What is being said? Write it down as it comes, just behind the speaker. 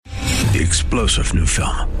The explosive new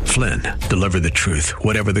film, Flynn, deliver the truth,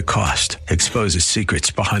 whatever the cost, exposes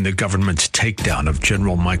secrets behind the government's takedown of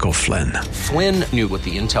General Michael Flynn. Flynn knew what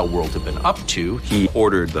the intel world had been up to. He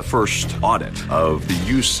ordered the first audit of the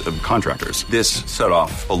use of contractors. This set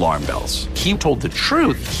off alarm bells. He told the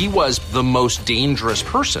truth. He was the most dangerous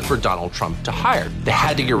person for Donald Trump to hire. They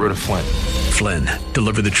had to get rid of Flynn. Flynn,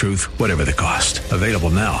 deliver the truth, whatever the cost. Available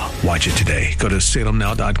now. Watch it today. Go to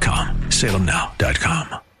salemnow.com.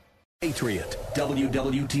 salemnow.com. Patriot,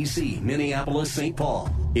 WWTC, Minneapolis, St. Paul.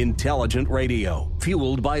 Intelligent radio,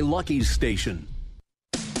 fueled by Lucky's Station.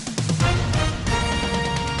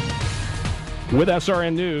 With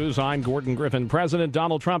SRN News, I'm Gordon Griffin. President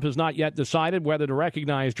Donald Trump has not yet decided whether to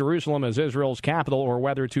recognize Jerusalem as Israel's capital or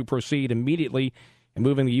whether to proceed immediately in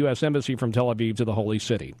moving the U.S. Embassy from Tel Aviv to the Holy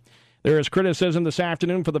City. There is criticism this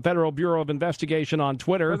afternoon for the Federal Bureau of Investigation on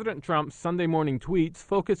Twitter. President Trump's Sunday morning tweets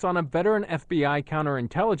focus on a veteran FBI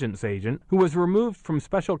counterintelligence agent who was removed from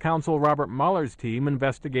special counsel Robert Mueller's team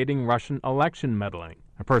investigating Russian election meddling.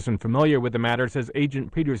 A person familiar with the matter says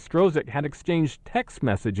Agent Peter Strzok had exchanged text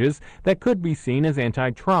messages that could be seen as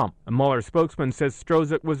anti-Trump. A Mueller spokesman says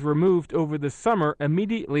Strzok was removed over the summer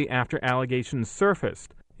immediately after allegations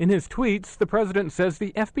surfaced. In his tweets, the president says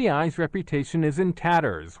the FBI's reputation is in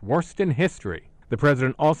tatters, worst in history. The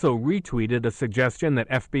president also retweeted a suggestion that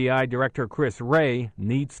FBI Director Chris Wray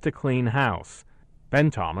needs to clean house. Ben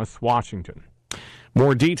Thomas, Washington.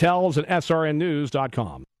 More details at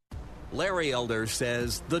srnnews.com. Larry Elder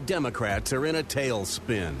says the Democrats are in a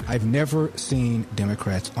tailspin. I've never seen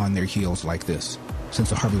Democrats on their heels like this since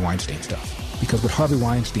the Harvey Weinstein stuff. Because what Harvey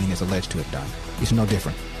Weinstein is alleged to have done is no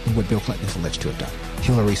different than what Bill Clinton is alleged to have done.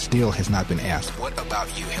 Hillary still has not been asked, what about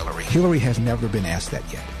you, Hillary? Hillary has never been asked that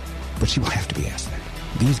yet, but she will have to be asked that.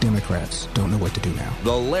 These Democrats don't know what to do now.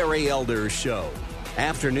 The Larry Elder Show,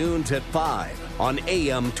 afternoons at 5 on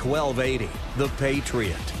AM 1280. The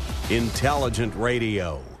Patriot, intelligent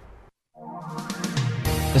radio.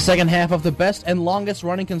 The second half of the best and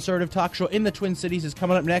longest-running conservative talk show in the Twin Cities is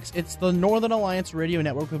coming up next. It's the Northern Alliance Radio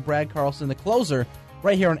Network with Brad Carlson, the closer,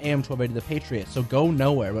 right here on AM 1280 The Patriot, so go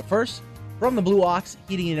nowhere. But first, from the Blue Ox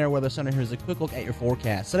Heating and Air Weather Center, here's a quick look at your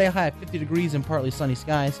forecast. Today, a high of 50 degrees and partly sunny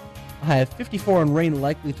skies, a high of 54 and rain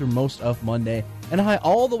likely through most of Monday, and a high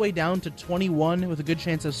all the way down to 21 with a good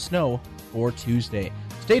chance of snow for Tuesday.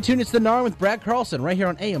 Stay tuned, it's The NARN with Brad Carlson right here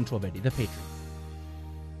on AM 1280 The Patriot.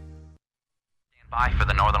 By for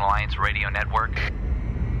the Northern Alliance Radio Network.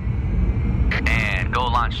 And go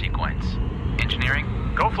launch sequence. Engineering,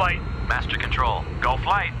 go flight. Master control, go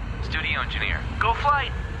flight. Studio engineer, go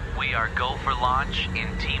flight. We are go for launch in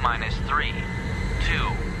T-minus 3, 2,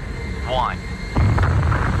 1.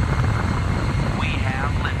 We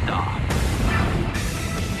have liftoff.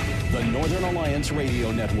 The Northern Alliance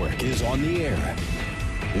Radio Network is on the air.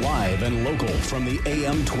 Live and local from the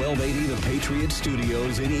AM 1280 The Patriot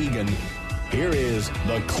Studios in Eagan. Here is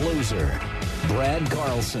the closer, Brad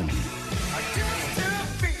Carlson.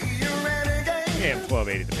 AM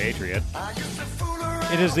 1280 The Patriot.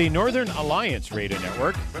 It is the Northern Alliance Radio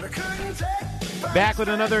Network. Back with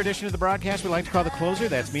another edition of the broadcast we like to call The Closer.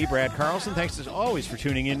 That's me, Brad Carlson. Thanks as always for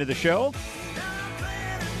tuning into the show.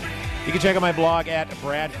 You can check out my blog at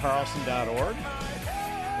bradcarlson.org.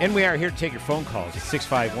 And we are here to take your phone calls at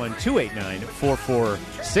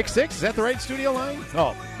 651-289-4466. Is that the right studio line?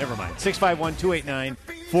 Oh, never mind.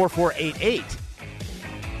 651-289-4488.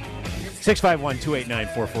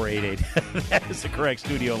 651-289-4488. That is the correct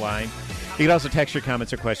studio line. You can also text your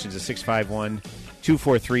comments or questions at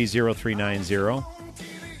 651-243-0390.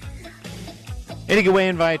 And you can weigh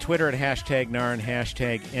in via Twitter at hashtag NARN,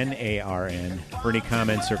 hashtag NARN, for any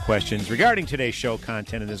comments or questions regarding today's show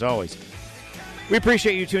content. And as always, we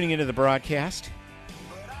appreciate you tuning into the broadcast.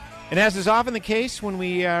 And as is often the case when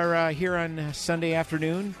we are here on Sunday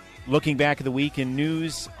afternoon, looking back at the week in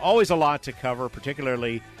news, always a lot to cover,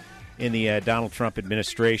 particularly in the Donald Trump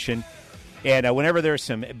administration. And whenever there's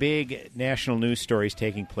some big national news stories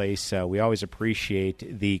taking place, we always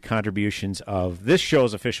appreciate the contributions of this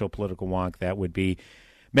show's official political wonk. That would be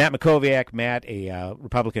Matt Mackowiak. Matt, a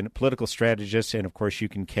Republican political strategist, and of course you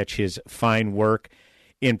can catch his fine work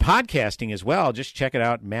in podcasting as well. Just check it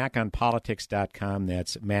out, mackonpolitics.com.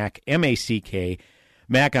 That's Mac, M-A-C-K,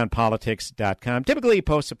 mackonpolitics.com. Typically he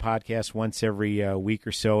posts a podcast once every week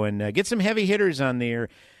or so, and get some heavy hitters on there.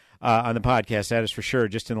 On the podcast, that is for sure.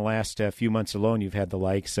 Just in the last few months alone, you've had the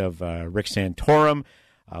likes of Rick Santorum,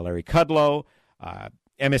 Larry Kudlow,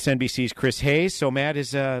 MSNBC's Chris Hayes. So Matt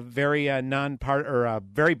is very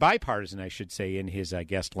very bipartisan, I should say, in his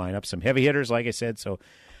guest lineup. Some heavy hitters, like I said. So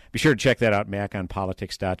be sure to check that out,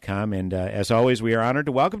 mackonpolitics.com. And as always, we are honored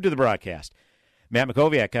to welcome to the broadcast Matt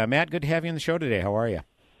Mackowiak. Matt, good to have you on the show today. How are you?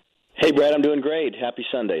 Hey, Brad, I'm doing great. Happy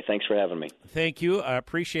Sunday. Thanks for having me. Thank you. I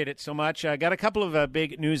appreciate it so much. I got a couple of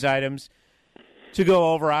big news items to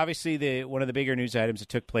go over. Obviously, one of the bigger news items that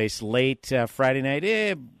took place late Friday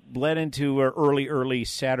night, bled into early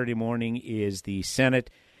Saturday morning, is the Senate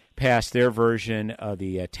passed their version of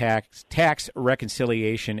the Tax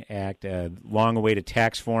Reconciliation Act, long-awaited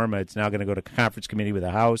tax form. It's now going to go to conference committee with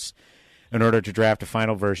the House in order to draft a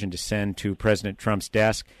final version to send to President Trump's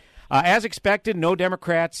desk. As expected, no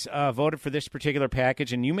Democrats voted for this particular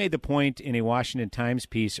package, and you made the point in a Washington Times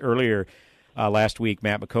piece earlier last week,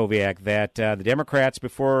 Matt Mackowiak, that the Democrats,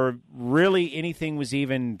 before really anything was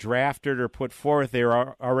even drafted or put forth, they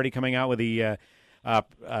were already coming out with the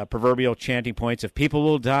proverbial chanting points of people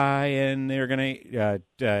will die and they're going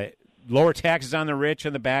to lower taxes on the rich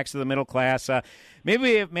and the backs of the middle class.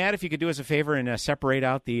 Maybe, Matt, if you could do us a favor and separate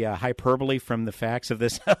out the hyperbole from the facts of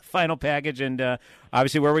this final package and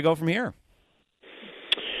obviously where we go from here.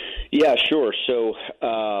 Yeah, sure. So,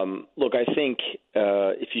 look, I think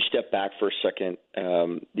if you step back for a second,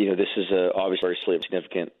 this is obviously a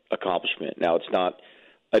significant accomplishment. Now, it's not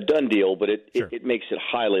a done deal, but it makes it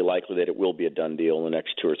highly likely that it will be a done deal in the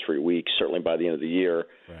next 2 or 3 weeks, certainly by the end of the year.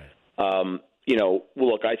 Right.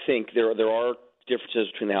 Look, I think there are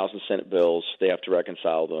differences between the House and Senate bills. They have to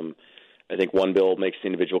reconcile them. I think one bill makes the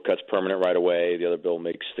individual cuts permanent right away. The other bill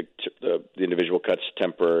makes the individual cuts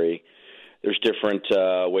temporary. There's different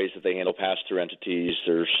ways that they handle pass-through entities.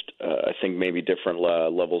 There's, I think, maybe different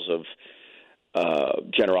levels of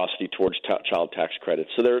generosity towards child tax credits.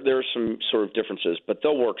 So there are some sort of differences, but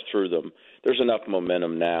they'll work through them. There's enough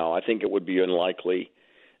momentum now. I think it would be unlikely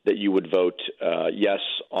that you would vote yes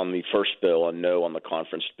on the first bill and no on the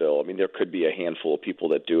conference bill. I mean, there could be a handful of people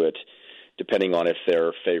that do it, depending on if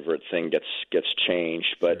their favorite thing gets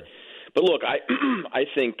changed. But look, I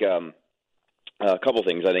think a couple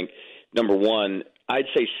things. I think number one, I'd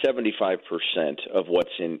say 75% of what's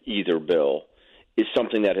in either bill is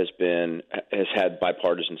something that has had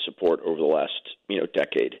bipartisan support over the last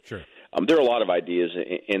decade. Sure. There are a lot of ideas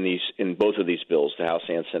in both of these bills, the House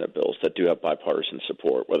and Senate bills, that do have bipartisan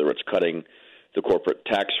support, whether it's cutting the corporate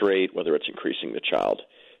tax rate, whether it's increasing the child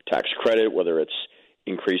tax credit, whether it's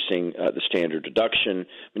increasing the standard deduction.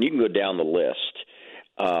 I mean, you can go down the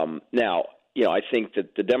list. Now, I think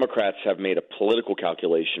that the Democrats have made a political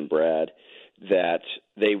calculation, Brad, that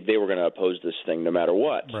they were going to oppose this thing no matter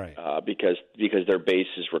what, right? Because their base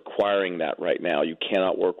is requiring that right now. You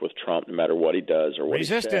cannot work with Trump no matter what he does or what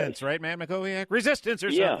resistance, he says. Right, Matt Mackowiak? Resistance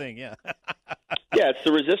or something, yeah. Yeah, it's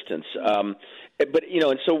the resistance. But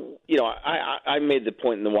and so I made the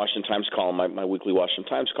point in the Washington Times column, my weekly Washington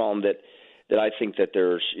Times column, that I think that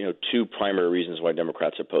there's two primary reasons why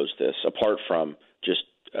Democrats oppose this, apart from just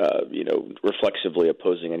reflexively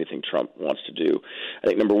opposing anything Trump wants to do. I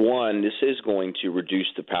think, number one, this is going to reduce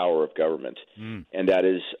the power of government, and that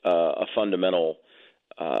is a fundamental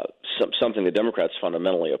something the Democrats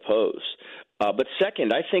fundamentally oppose. But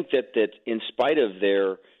second, I think that in spite of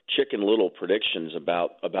their Chicken Little predictions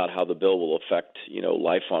about how the bill will affect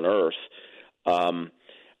life on Earth,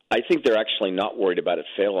 I think they're actually not worried about it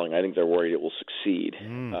failing. I think they're worried it will succeed.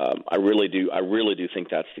 I really do think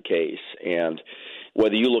that's the case. And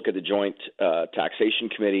whether you look at the Joint Taxation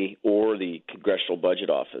Committee or the Congressional Budget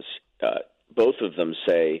Office, both of them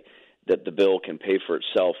say that the bill can pay for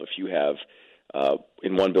itself if you have,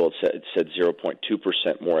 in one bill it said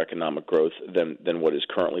 0.2% more economic growth than what is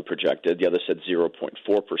currently projected. The other said 0.4%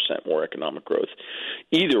 more economic growth.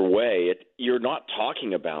 Either way, you're not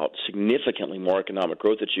talking about significantly more economic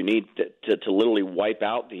growth that you need to literally wipe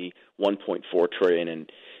out the $1.4 trillion in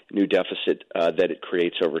new deficit that it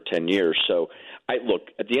creates over 10 years. So, look,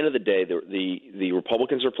 at the end of the day, the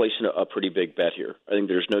Republicans are placing a pretty big bet here. I think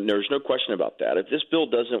there's no question about that. If this bill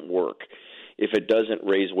doesn't work, if it doesn't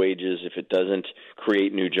raise wages, if it doesn't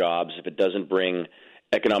create new jobs, if it doesn't bring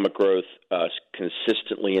economic growth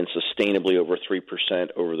consistently and sustainably over 3%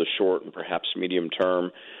 over the short and perhaps medium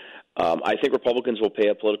term, I think Republicans will pay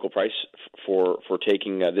a political price for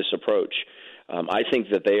taking this approach. I think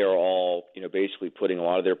that they are all, basically putting a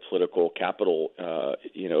lot of their political capital,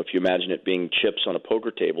 if you imagine it being chips on a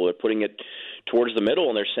poker table, they're putting it towards the middle,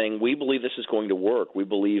 and they're saying, we believe this is going to work. We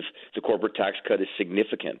believe the corporate tax cut is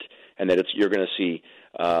significant, and that you're going to see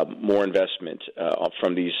more investment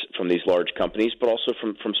from these large companies, but also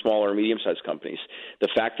from smaller and medium-sized companies. The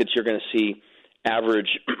fact that you're going to see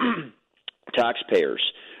average taxpayers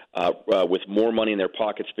with more money in their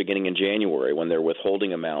pockets beginning in January when their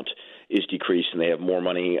withholding amount is decreased and they have more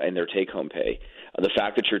money in their take-home pay. The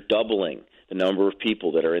fact that you're doubling the number of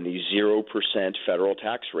people that are in the 0% federal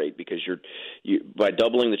tax rate because by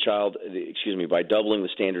doubling the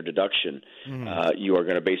standard deduction, you are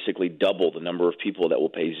going to basically double the number of people that will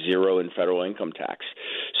pay zero in federal income tax.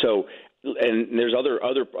 So, and there's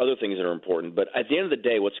other things that are important, but at the end of the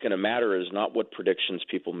day, what's going to matter is not what predictions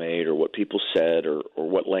people made or what people said or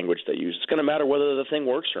what language they used. It's going to matter whether the thing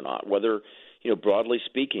works or not, whether, broadly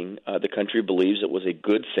speaking, the country believes it was a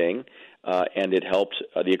good thing and it helped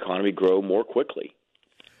the economy grow more quickly.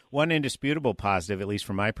 One indisputable positive, at least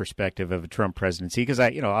from my perspective, of a Trump presidency, because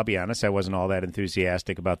I'll be honest, I wasn't all that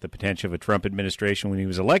enthusiastic about the potential of a Trump administration when he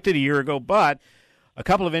was elected a year ago, but a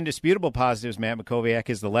couple of indisputable positives, Matt Mackowiak,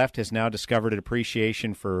 is the left has now discovered an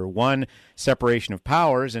appreciation for, one, separation of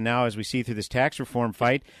powers, and now as we see through this tax reform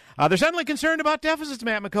fight, they're suddenly concerned about deficits,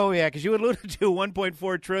 Matt Mackowiak, as you alluded to,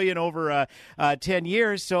 $1.4 trillion over 10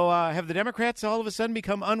 years. So have the Democrats all of a sudden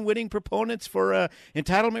become unwitting proponents for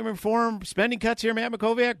entitlement reform, spending cuts here, Matt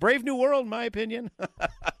Mackowiak? Brave new world, in my opinion.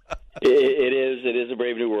 It is a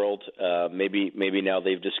brave new world. Maybe now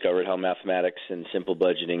they've discovered how mathematics and simple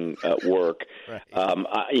budgeting work. Right.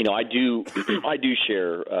 I do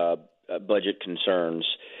share budget concerns,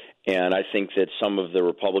 and I think that some of the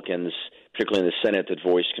Republicans, particularly in the Senate, that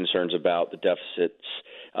voiced concerns about the deficits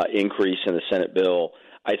increase in the Senate bill,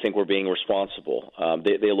 I think we're being responsible.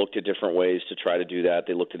 They looked at different ways to try to do that.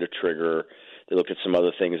 They looked at a trigger. They looked at some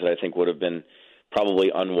other things that I think would have been probably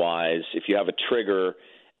unwise. If you have a trigger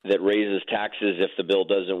that raises taxes if the bill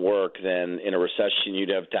doesn't work, then in a recession you'd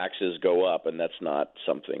have taxes go up, and that's not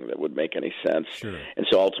something that would make any sense. Sure. And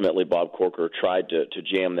so ultimately Bob Corker tried to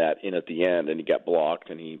jam that in at the end, and he got blocked,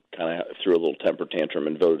 and he kind of threw a little temper tantrum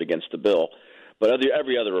and voted against the bill. But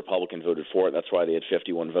every other Republican voted for it. That's why they had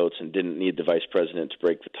 51 votes and didn't need the vice president to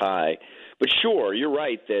break the tie. But sure, you're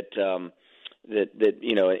right that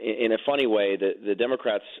in a funny way, the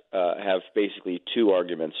Democrats have basically two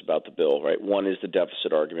arguments about the bill, right? One is the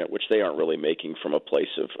deficit argument, which they aren't really making from a place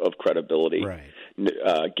of credibility, right.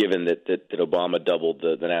 Given that Obama doubled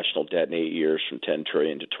the national debt in 8 years from $10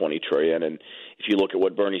 trillion to $20 trillion. And if you look at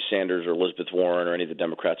what Bernie Sanders or Elizabeth Warren or any of the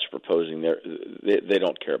Democrats are proposing, they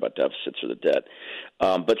don't care about deficits or the debt.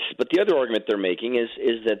 But the other argument they're making is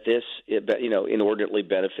that this inordinately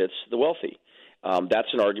benefits the wealthy. That's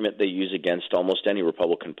an argument they use against almost any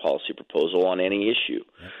Republican policy proposal on any issue.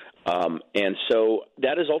 And so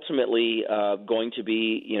that is ultimately going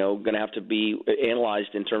to have to be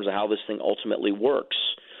analyzed in terms of how this thing ultimately works.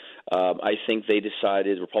 I think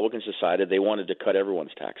Republicans decided they wanted to cut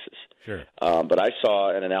everyone's taxes. Sure. But I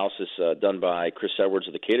saw an analysis done by Chris Edwards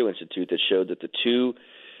of the Cato Institute that showed that the two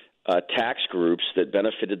tax groups that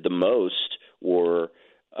benefited the most were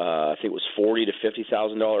I think it was $40,000 to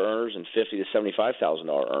 $50,000 earners and $50,000 to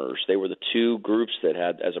 $75,000 earners. They were the two groups that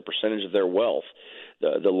had, as a percentage of their wealth,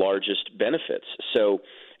 the largest benefits. So,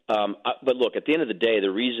 but look, at the end of the day,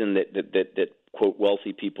 the reason that quote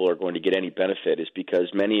wealthy people are going to get any benefit is because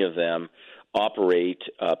many of them operate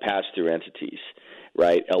pass-through entities,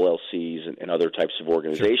 right? LLCs and other types of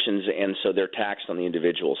organizations, sure. And so they're taxed on the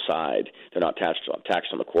individual side. They're not taxed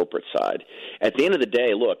on the corporate side. At the end of the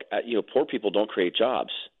day, look, poor people don't create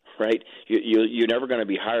jobs, right? You're never going to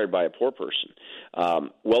be hired by a poor person.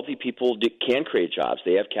 Wealthy people can create jobs.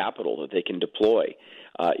 They have capital that they can deploy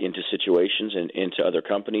into situations and into other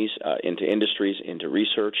companies, into industries, into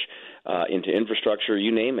research, into infrastructure,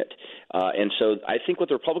 you name it. And so I think what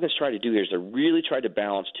the Republicans tried to do here is they really tried to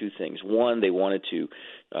balance two things. One, they wanted to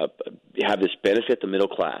have this benefit the middle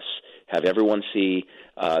class, have everyone see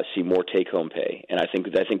more take-home pay. And I think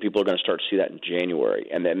people are going to start to see that in January.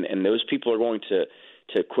 And those people are going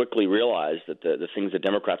to quickly realize that the things that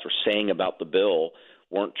Democrats were saying about the bill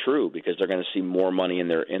weren't true because they're going to see more money in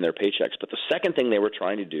their paychecks. But the second thing they were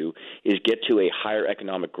trying to do is get to a higher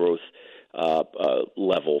economic growth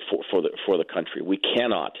level for the country. We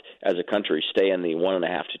cannot, as a country, stay in the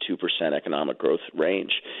 1.5% to 2% economic growth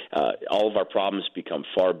range. All of our problems become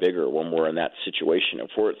far bigger when we're in that situation.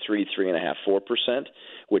 If we're at 3.5%, 4%,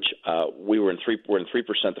 which we're in 3%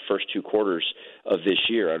 the first two quarters of this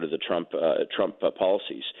year under the Trump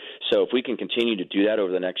policies. So if we can continue to do that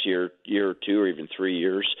over the next year or two, or even 3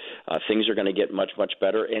 years, things are going to get much, much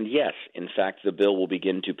better. And yes, in fact, the bill will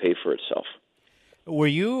begin to pay for itself. Were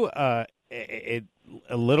you a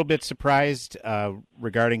little bit surprised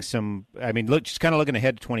regarding some? I mean, just kind of looking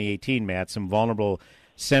ahead to 2018, Matt. Some vulnerable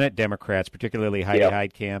Senate Democrats, particularly Heidi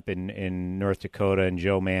Heitkamp in North Dakota and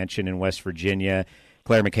Joe Manchin in West Virginia,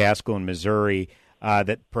 Claire McCaskill in Missouri,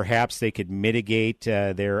 that perhaps they could mitigate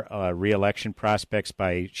their reelection prospects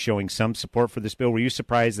by showing some support for this bill. Were you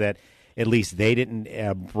surprised that at least they didn't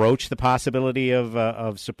broach the possibility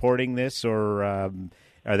of supporting this, or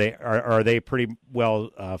are they pretty well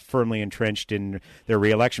firmly entrenched in their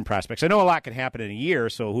reelection prospects? I know a lot can happen in a year,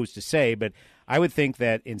 so who's to say? But I would think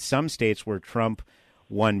that in some states where Trump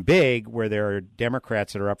won big, where there are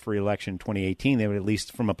Democrats that are up for reelection in 2018, they would, at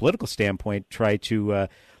least from a political standpoint, try to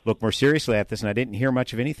look more seriously at this. And I didn't hear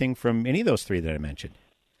much of anything from any of those three that I mentioned.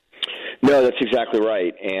 No, that's exactly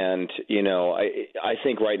right. And, I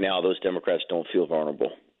think right now those Democrats don't feel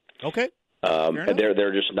vulnerable. Okay.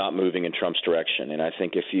 They're just not moving in Trump's direction. And I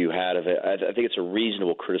think if you had I think it's a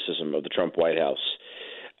reasonable criticism of the Trump White House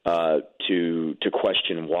to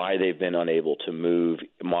question why they've been unable to move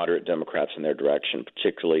moderate Democrats in their direction,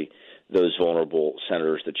 particularly those vulnerable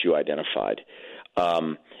senators that you identified.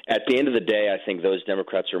 At the end of the day, I think those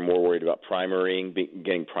Democrats are more worried about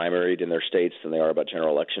getting primaried in their states than they are about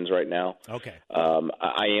general elections right now. Okay.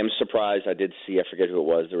 I am surprised. I did see, I forget who it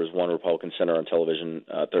was, there was one Republican senator on television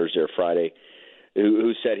Thursday or Friday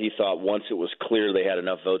who said he thought once it was clear they had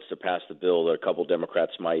enough votes to pass the bill that a couple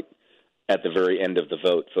Democrats might, at the very end of the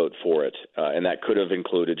vote for it. And that could have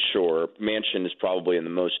included, Manchin is probably in the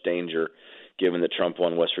most danger, given that Trump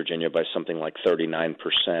won West Virginia by something like 39%.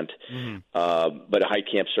 Mm-hmm. But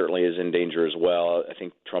Heitkamp certainly is in danger as well. I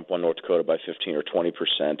think Trump won North Dakota by 15 or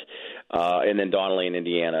 20%. And then Donnelly in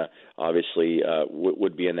Indiana obviously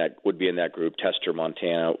would be in that group. Tester,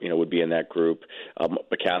 Montana, would be in that group.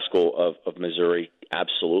 McCaskill of Missouri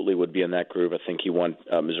absolutely would be in that group. I think he won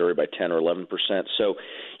Missouri by 10 or 11%. So,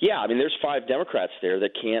 there's 5 Democrats there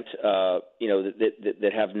that can't,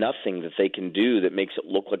 that have nothing that they can do that makes it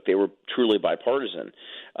look like they were truly bipartisan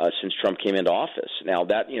since Trump came into office. Now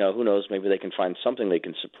that, who knows, maybe they can find something they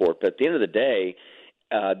can support. But at the end of the day,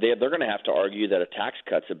 they're going to have to argue that a tax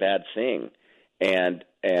cut's a bad thing. And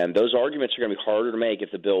those arguments are going to be harder to make if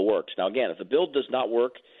the bill works. Now, again, if the bill does not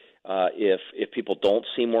work, if people don't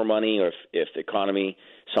see more money, or if the economy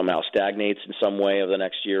somehow stagnates in some way over the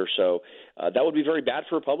next year or so, that would be very bad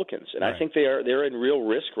for Republicans. And right. I think they're in real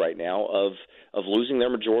risk right now of losing their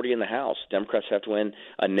majority in the House. Democrats have to win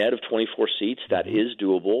a net of 24 seats. That is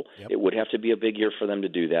doable. Yep. It would have to be a big year for them to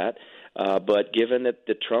do that. But given that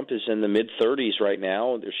Trump is in the mid-30s right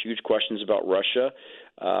now, there's huge questions about Russia.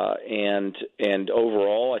 And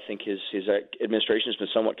overall, I think his administration has been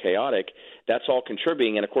somewhat chaotic. That's all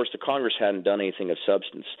contributing. And, of course, the Congress hadn't done anything of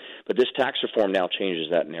substance. But this tax reform now changes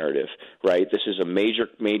that narrative, right? This is a major,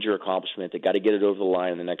 major accomplishment. They got to get it over the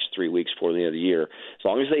line in the next 3 weeks before the end of the year. As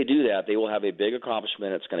long as they do that, they will have a big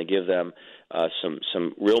accomplishment. It's going to give them some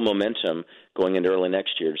real momentum going into early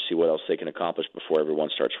next year to see what else they can accomplish before everyone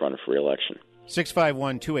starts running for re-election.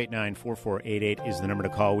 651-289-4488 is the number to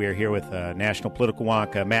call. We are here with National Political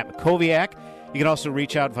Wonk, Matt Mackowiak. You can also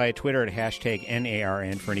reach out via Twitter at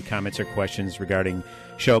 #NARN for any comments or questions regarding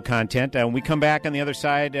show content. When we come back on the other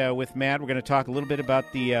side with Matt, we're going to talk a little bit about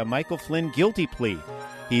the Michael Flynn guilty plea.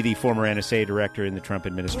 He, the former NSA director in the Trump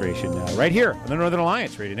administration, right here on the Northern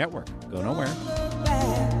Alliance Radio Network. Go nowhere.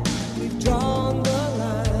 We've drawn the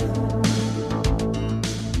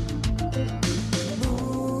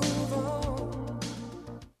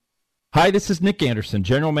Hi, this is Nick Anderson,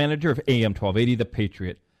 General Manager of AM 1280 The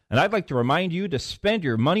Patriot, and I'd like to remind you to spend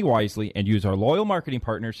your money wisely and use our loyal marketing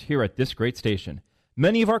partners here at this great station.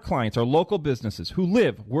 Many of our clients are local businesses who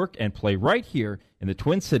live, work, and play right here in the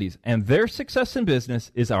Twin Cities, and their success in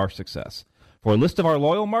business is our success. For a list of our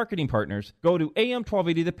loyal marketing partners, go to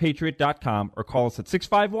am1280thepatriot.com or call us at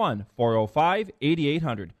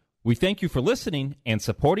 651-405-8800. We thank you for listening and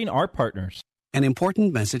supporting our partners. An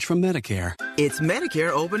important message from Medicare. It's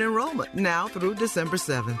Medicare open enrollment now through December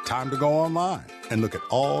 7th. Time to go online and look at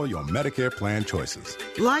all your Medicare plan choices.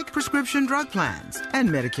 Like prescription drug plans and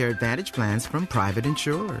Medicare Advantage plans from private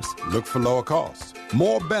insurers. Look for lower costs,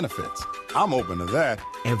 more benefits. I'm open to that.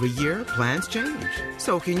 Every year, plans change.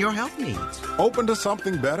 So can your health needs. Open to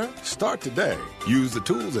something better? Start today. Use the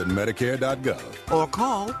tools at Medicare.gov. Or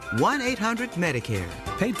call 1-800-MEDICARE.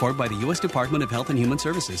 Paid for by the U.S. Department of Health and Human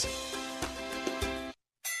Services.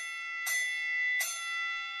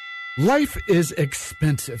 Life is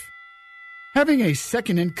expensive. Having a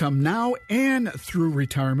second income now and through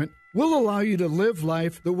retirement will allow you to live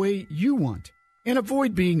life the way you want and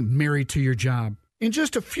avoid being married to your job. In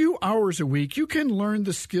just a few hours a week, you can learn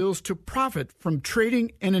the skills to profit from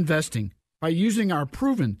trading and investing by using our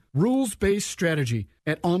proven rules-based strategy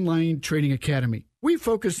at Online Trading Academy. We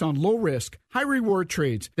focus on low-risk, high-reward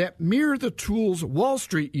trades that mirror the tools Wall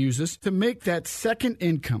Street uses to make that second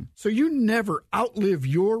income, so you never outlive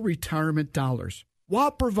your retirement dollars,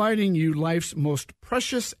 while providing you life's most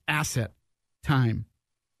precious asset, time.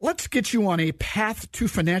 Let's get you on a path to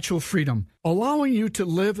financial freedom, allowing you to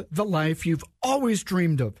live the life you've always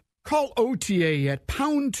dreamed of. Call OTA at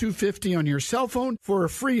pound 250 on your cell phone for a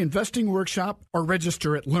free investing workshop or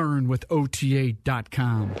register at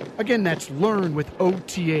learnwithota.com. Again, that's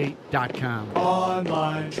learnwithota.com.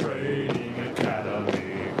 Online Trading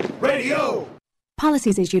Academy Radio.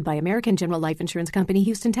 Policies issued by American General Life Insurance Company,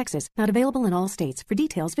 Houston, Texas. Not available in all states. For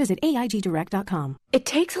details, visit AIGdirect.com. It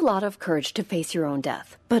takes a lot of courage to face your own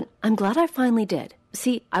death, but I'm glad I finally did.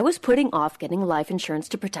 See, I was putting off getting life insurance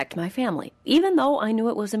to protect my family, even though I knew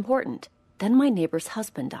it was important. Then my neighbor's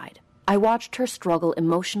husband died. I watched her struggle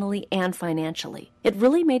emotionally and financially. It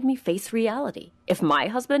really made me face reality. If my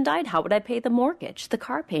husband died, how would I pay the mortgage, the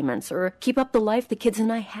car payments, or keep up the life the kids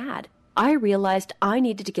and I had? I realized I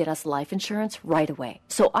needed to get us life insurance right away.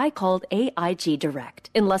 So I called AIG Direct.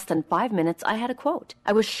 In less than 5 minutes, I had a quote.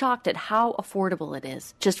 I was shocked at how affordable it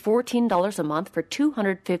is. Just $14 a month for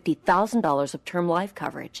 $250,000 of term life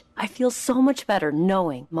coverage. I feel so much better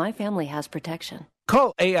knowing my family has protection.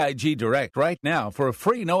 Call AIG Direct right now for a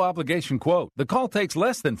free no-obligation quote. The call takes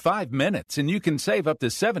less than 5 minutes, and you can save up to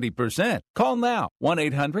 70%. Call now,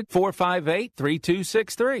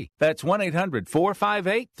 1-800-458-3263. That's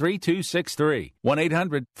 1-800-458-3263.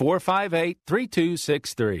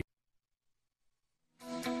 1-800-458-3263.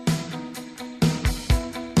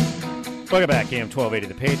 Welcome back, AM 1280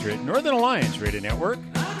 The Patriot, Northern Alliance Radio Network.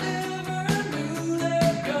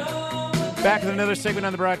 Back with another segment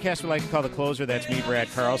on the broadcast we like to call The Closer. That's me, Brad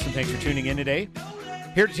Carlson. Thanks for tuning in today.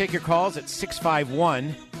 Here to take your calls at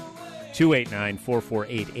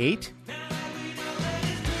 651-289-4488.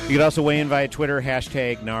 You can also weigh in via Twitter,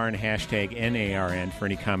 hashtag NARN, hashtag NARN, for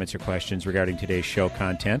any comments or questions regarding today's show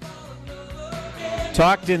content.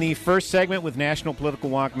 Talked in the first segment with National Political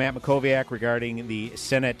Wonk Matt Mackowiak regarding the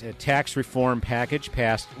Senate tax reform package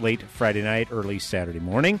passed late Friday night, early Saturday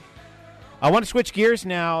morning. I want to switch gears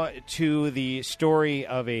now to the story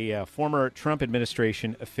of a former Trump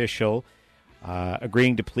administration official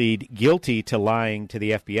agreeing to plead guilty to lying to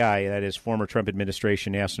the FBI. That is former Trump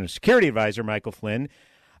administration National Security Advisor Michael Flynn.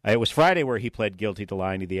 It was Friday where he pled guilty to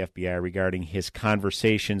lying to the FBI regarding his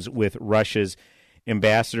conversations with Russia's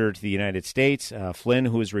ambassador to the United States. Flynn,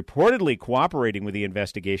 who is reportedly cooperating with the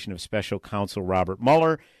investigation of Special Counsel Robert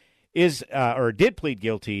Mueller, did plead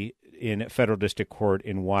guilty in federal district court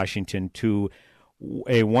in Washington to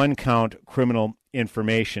a one-count criminal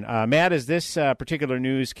information. Matt, as this particular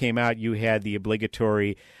news came out, you had the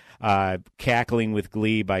obligatory cackling with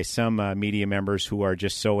glee by some media members who are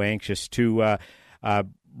just so anxious to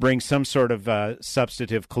bring some sort of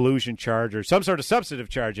substantive collusion charge, or some sort of substantive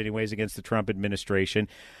charge anyways, against the Trump administration.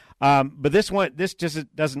 But this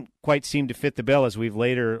just doesn't quite seem to fit the bill, as we've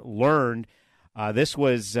later learned. This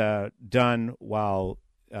was done while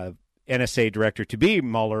NSA Director-to-be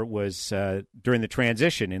Mueller was during the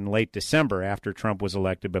transition in late December after Trump was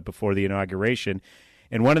elected, but before the inauguration.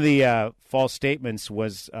 And one of the false statements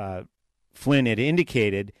was Flynn had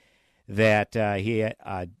indicated that he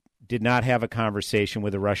did not have a conversation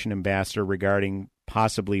with the Russian ambassador regarding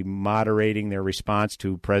possibly moderating their response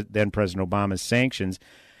to then President Obama's sanctions.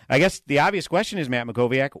 I guess the obvious question is, Matt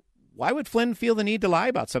Mackowiak, why would Flynn feel the need to lie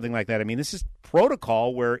about something like that? I mean, this is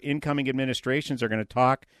protocol where incoming administrations are going to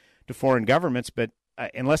talk to foreign governments, but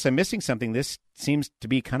unless I'm missing something, this seems to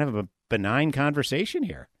be kind of a benign conversation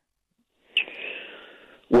here.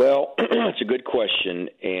 Well, it's a good question,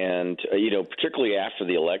 and particularly after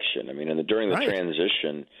the election. I mean, during the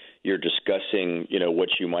transition, you're discussing, what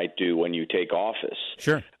you might do when you take office.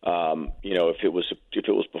 Sure. If it was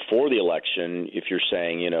before the election, if you're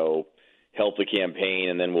saying, help the campaign,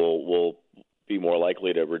 and then we'll be more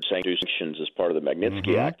likely to reduce sanctions as part of the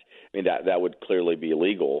Magnitsky Act. I mean, that would clearly be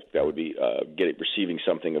illegal. That would be receiving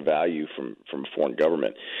something of value from a foreign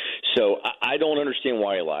government. So I don't understand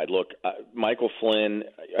why he lied. Look, Michael Flynn,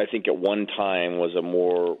 I think at one time was a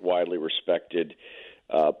more widely respected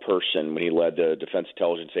person when he led the Defense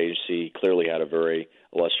Intelligence Agency. He clearly had a very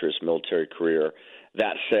illustrious military career.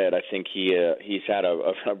 That said, I think he's had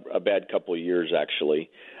a bad couple of years, actually.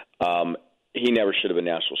 He never should have been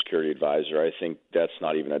National Security Advisor. I think that's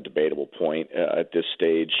not even a debatable point at this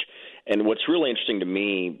stage. And what's really interesting to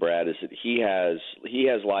me, Brad, is that he has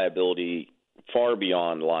liability far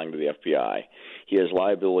beyond lying to the FBI. He has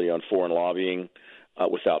liability on foreign lobbying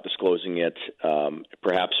without disclosing it,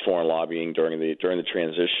 perhaps foreign lobbying during the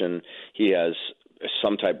transition. He has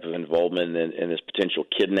some type of involvement in this potential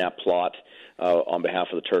kidnap plot on behalf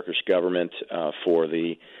of the Turkish government for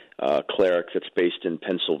the cleric that's based in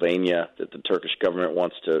Pennsylvania that the Turkish government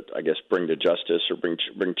wants to, I guess, bring to justice or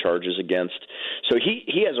bring charges against. So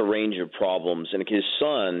he has a range of problems, and his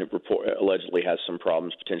son allegedly has some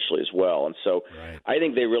problems potentially as well. And so I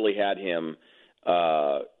think they really had him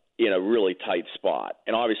in a really tight spot.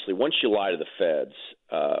 And obviously, once you lie to the feds,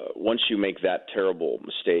 once you make that terrible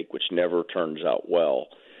mistake, which never turns out well,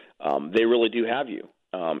 they really do have you.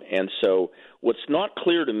 And so what's not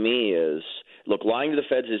clear to me is, look, lying to the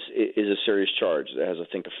feds is a serious charge. It has, I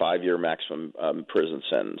think, a 5-year maximum prison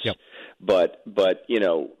sentence. Yep. But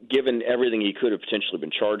given everything he could have potentially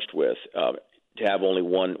been charged with, to have only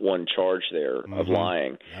one charge there of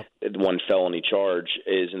lying, one felony charge,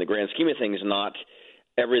 is, in the grand scheme of things, not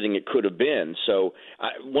everything it could have been. So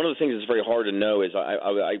one of the things that's very hard to know is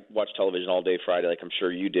I watched television all day Friday, like I'm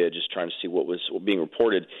sure you did, just trying to see what was being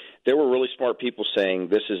reported. There were really smart people saying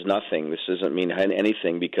this is nothing, this doesn't mean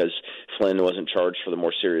anything because Flynn wasn't charged for the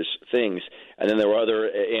more serious things. And then there were other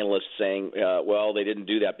analysts saying, well, they didn't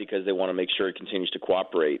do that because they want to make sure he continues to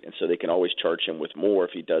cooperate, and so they can always charge him with more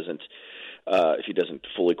if he doesn't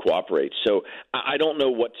fully cooperate. So I don't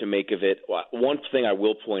know what to make of it. One thing I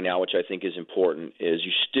will point out, which I think is important, is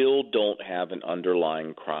you still don't have an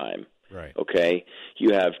underlying crime. Right. Okay?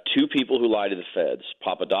 You have two people who lie to the feds,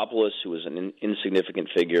 Papadopoulos, who was an insignificant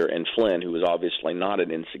figure, and Flynn, who was obviously not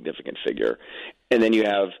an insignificant figure. And then you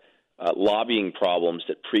have lobbying problems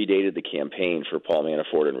that predated the campaign for Paul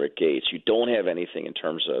Manafort and Rick Gates. You don't have anything in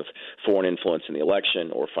terms of foreign influence in the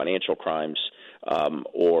election or financial crimes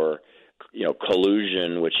or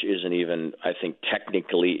collusion, which isn't even, I think,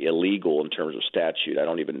 technically illegal in terms of statute. I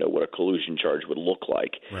don't even know what a collusion charge would look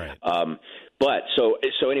like. Right. But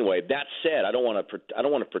so anyway, that said, I don't want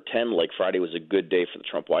to pretend like Friday was a good day for the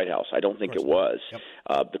Trump White House. I don't think it was.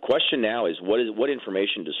 Yep. The question now is what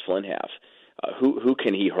information does Flynn have? Who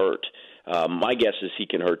can he hurt? My guess is he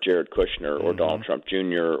can hurt Jared Kushner or Donald Trump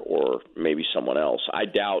Jr. or maybe someone else. I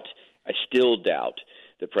still doubt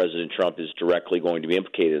that President Trump is directly going to be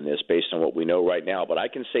implicated in this based on what we know right now. But I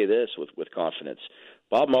can say this with confidence.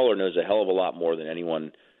 Bob Mueller knows a hell of a lot more than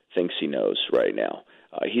anyone thinks he knows right now.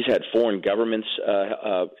 He's had foreign governments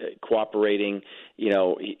cooperating.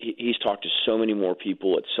 He's talked to so many more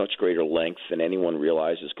people at such greater length than anyone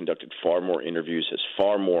realizes, conducted far more interviews, has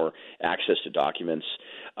far more access to documents.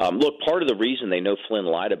 Look, part of the reason they know Flynn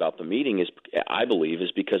lied about the meeting is, I believe,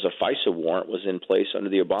 is because a FISA warrant was in place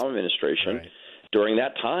under the Obama administration. Right. During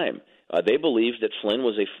that time, they believed that Flynn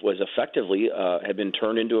was effectively had been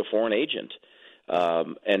turned into a foreign agent,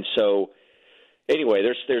 and so anyway,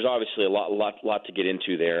 there's obviously a lot to get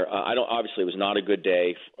into there. Obviously, it was not a good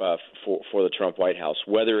day for the Trump White House.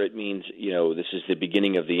 Whether it means this is the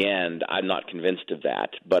beginning of the end, I'm not convinced of that.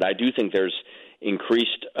 But I do think there's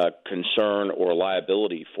increased concern or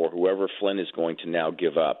liability for whoever Flynn is going to now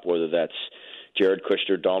give up, whether that's Jared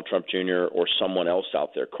Kushner, Donald Trump Jr., or someone else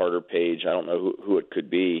out there, Carter Page. I don't know who it could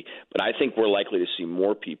be, but I think we're likely to see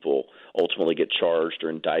more people ultimately get charged or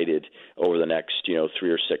indicted over the next 3 or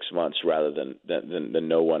 6 months rather than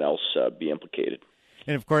no one else be implicated.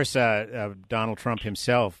 And, of course, Donald Trump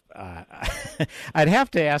himself, I'd have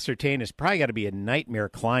to ascertain, is probably got to be a nightmare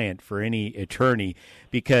client for any attorney,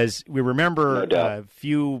 because we remember a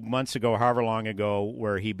few months ago, however long ago,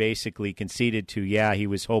 where he basically conceded to, he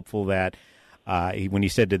was hopeful that when he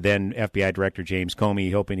said to then FBI Director James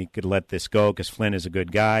Comey, hoping he could let this go because Flynn is a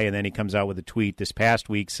good guy, and then he comes out with a tweet this past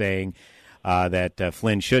week saying that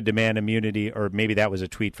Flynn should demand immunity, or maybe that was a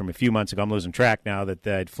tweet from a few months ago. I'm losing track now,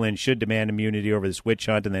 that Flynn should demand immunity over this witch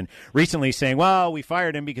hunt, and then recently saying, well, we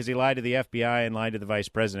fired him because he lied to the FBI and lied to the vice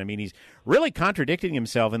president. I mean, he's really contradicting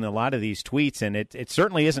himself in a lot of these tweets, and it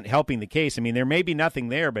certainly isn't helping the case. I mean, there may be nothing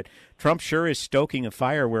there, but Trump sure is stoking a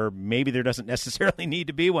fire where maybe there doesn't necessarily need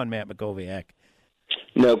to be one, Matt Mackowiak.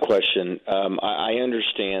 No question. I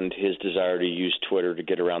understand his desire to use Twitter to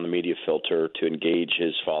get around the media filter, to engage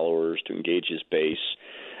his followers, to engage his base.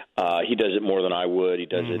 He does it more than I would. He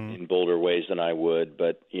does it in bolder ways than I would.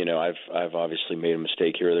 But, I've obviously made a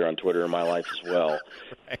mistake here or there on Twitter in my life as well.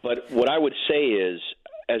 Right. But what I would say is,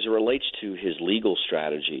 as it relates to his legal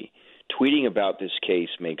strategy, tweeting about this case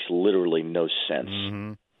makes literally no sense.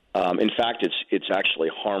 In fact, it's actually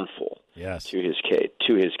harmful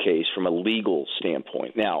to his case from a legal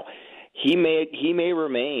standpoint. Now, he may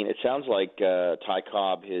remain. It sounds like Ty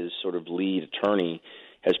Cobb, his sort of lead attorney,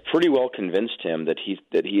 has pretty well convinced him that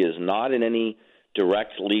he is not in any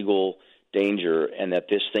direct legal danger, and that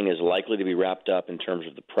this thing is likely to be wrapped up in terms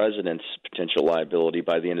of the president's potential liability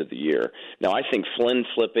by the end of the year. Now, I think Flynn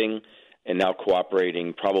flipping and now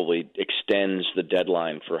cooperating probably extends the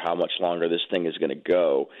deadline for how much longer this thing is going to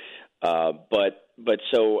go. But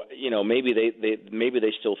so maybe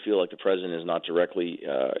they still feel like the president is not directly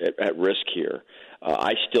at risk here.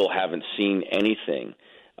 I still haven't seen anything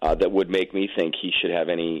that would make me think he should have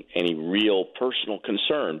any real personal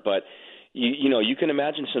concern. But you can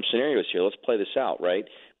imagine some scenarios here. Let's play this out, right,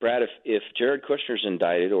 Brad? If Jared Kushner's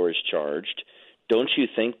indicted or is charged, don't you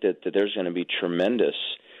think that there's going to be tremendous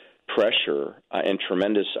pressure and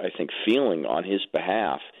tremendous, I think, feeling on his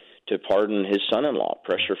behalf to pardon his son-in-law,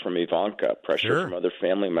 pressure from Ivanka, pressure from other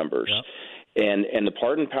family members. Yep. And the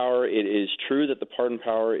pardon power, it is true that the pardon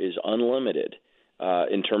power is unlimited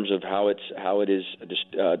in terms of how it is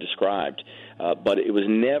described. But it was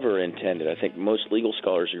never intended, I think most legal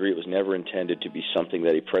scholars agree, it was never intended to be something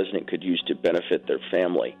that a president could use to benefit their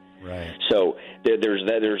family. Right. So there's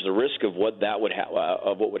the risk of what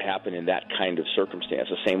would happen in that kind of circumstance.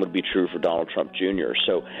 The same would be true for Donald Trump Jr.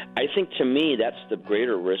 So I think, to me, that's the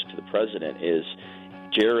greater risk to the president is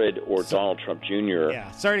Jared or Donald Trump Jr.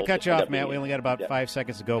 Yeah. Sorry to cut you off, Matt. We only got about 5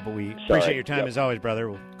 seconds to go, but we appreciate your time as always,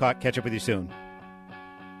 brother. We'll catch up with you soon.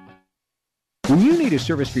 When you need a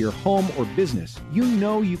service for your home or business, you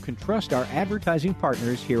know you can trust our advertising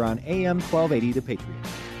partners here on AM 1280 The Patriot.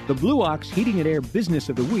 The Blue Ox Heating and Air Business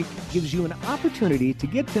of the Week gives you an opportunity to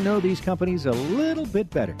get to know these companies a little bit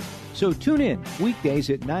better. So tune in weekdays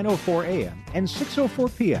at 9:04 a.m. and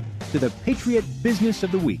 6:04 p.m. to the Patriot Business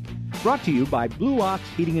of the Week, brought to you by Blue Ox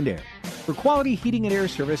Heating and Air. For quality heating and air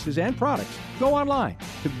services and products, go online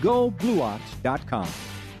to goblueox.com.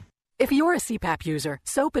 If you're a CPAP user,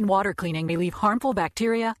 soap and water cleaning may leave harmful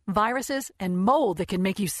bacteria, viruses, and mold that can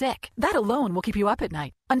make you sick. That alone will keep you up at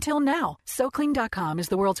night. Until now, SoClean.com is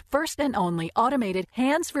the world's first and only automated,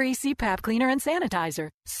 hands-free CPAP cleaner and sanitizer.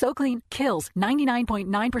 SoClean kills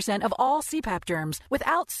 99.9% of all CPAP germs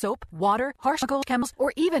without soap, water, harsh chemicals,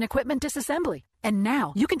 or even equipment disassembly. And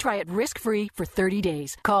now you can try it risk-free for 30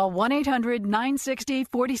 days. Call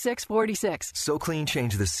 1-800-960-4646. SoClean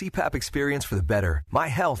changed the CPAP experience for the better. My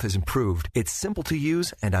health has improved. It's simple to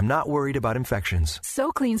use, and I'm not worried about infections.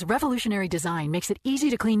 SoClean's revolutionary design makes it easy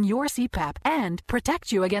to clean your CPAP and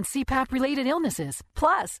protect you against CPAP-related illnesses.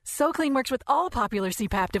 Plus, SoClean works with all popular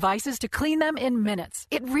CPAP devices to clean them in minutes.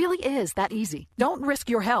 It really is that easy. Don't risk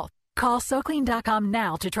your health. Call SoClean.com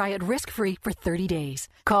now to try it risk-free for 30 days.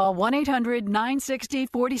 Call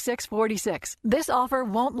 1-800-960-4646. This offer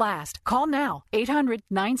won't last. Call now.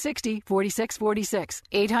 800-960-4646.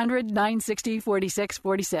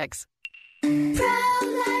 800-960-4646.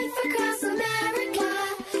 Pro-life across America,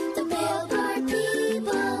 the Billboard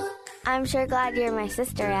people. I'm sure glad you're my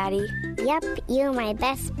sister, Addie. Yep, you're my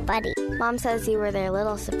best buddy. Mom says you were their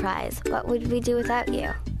little surprise. What would we do without you?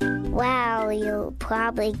 Well, you'll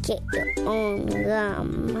probably get your own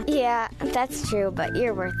gum. Yeah, that's true, but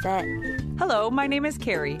you're worth it. Hello, my name is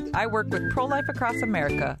Carrie. I work with Pro-Life Across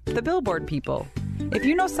America, the Billboard people. If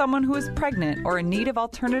you know someone who is pregnant or in need of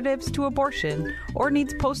alternatives to abortion or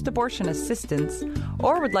needs post-abortion assistance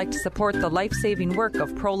or would like to support the life-saving work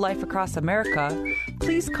of Pro-Life Across America,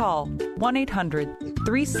 please call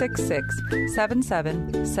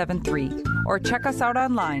 1-800-366-7773 or check us out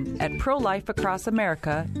online at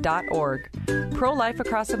prolifeacrossamerica.org. Pro-Life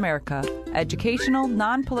Across America, educational,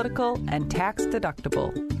 non-political, and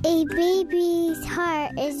tax-deductible. A baby's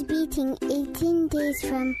heart is beating 18 days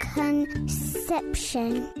from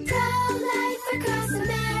conception. Pro-life across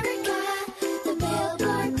America, the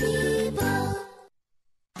Billboard people.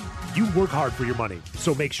 You work hard for your money,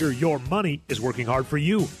 so make sure your money is working hard for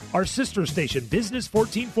you. Our sister station, Business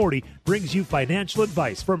 1440, brings you financial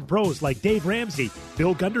advice from pros like Dave Ramsey,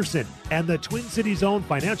 Bill Gunderson, and the Twin Cities' own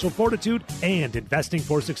Financial Fortitude and Investing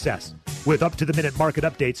for Success. With up-to-the-minute market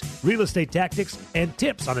updates, real estate tactics, and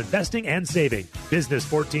tips on investing and saving, Business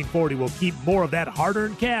 1440 will keep more of that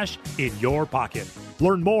hard-earned cash in your pocket.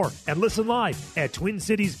 Learn more and listen live at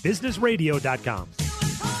TwinCitiesBusinessRadio.com.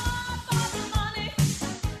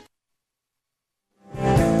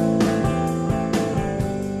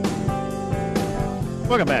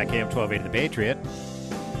 Welcome back, AM 1280 The Patriot.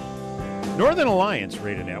 Northern Alliance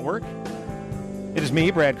Radio Network. It is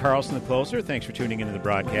me, Brad Carlson, the closer. Thanks for tuning into the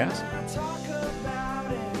broadcast.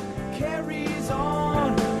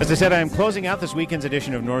 As I said, I am closing out this weekend's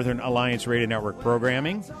edition of Northern Alliance Radio Network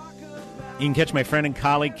programming. You can catch my friend and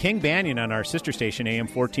colleague King Banyan on our sister station, AM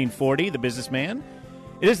 1440, The Businessman.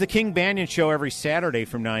 It is the King Banyan Show every Saturday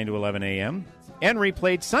from 9 to 11 a.m. and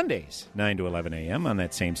replayed Sundays, 9 to 11 a.m. on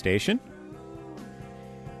that same station.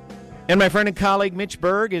 And my friend and colleague Mitch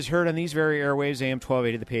Berg is heard on these very airwaves, AM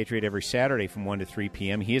 1280 The Patriot, every Saturday from 1 to 3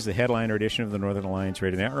 p.m. He is the headliner edition of the Northern Alliance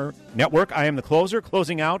Radio Network. I am the closer,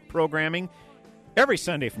 closing out programming every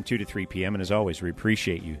Sunday from 2 to 3 p.m. And as always, we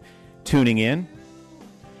appreciate you tuning in.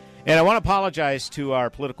 And I want to apologize to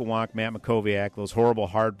our political wonk, Matt Mackowiak, those horrible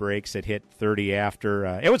hard breaks that hit 30 after.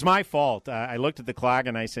 It was my fault. I looked at the clock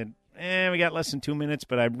and I said, we got less than 2 minutes,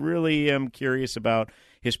 but I really am curious about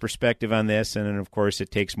his perspective on this. And then, of course,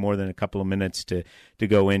 it takes more than a couple of minutes to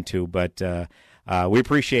go into. But we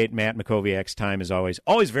appreciate Matt Mackowiak's time, as always.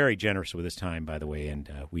 Always very generous with his time, by the way, and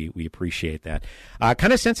we appreciate that.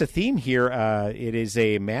 Kind of sense a theme here. It is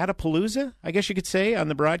a Mattapalooza, I guess you could say, on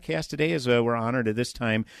the broadcast today, as we're honored at this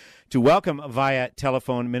time to welcome via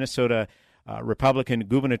telephone Minnesota Republican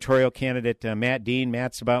gubernatorial candidate Matt Dean.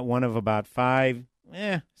 Matt's one of about 5,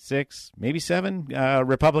 6, maybe 7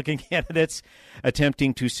 Republican candidates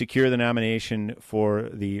attempting to secure the nomination for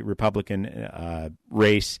the Republican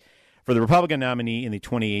race, for the Republican nominee in the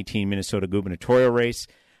 2018 Minnesota gubernatorial race.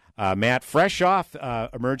 Matt, fresh off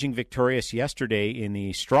emerging victorious yesterday in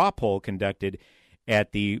the straw poll conducted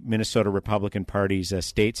at the Minnesota Republican Party's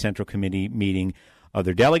State Central Committee meeting of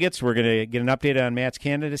their delegates. We're going to get an update on Matt's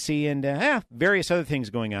candidacy and various other things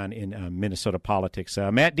going on in Minnesota politics.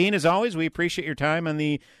 Matt Dean, as always, we appreciate your time on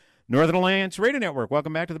the Northern Alliance Radio Network.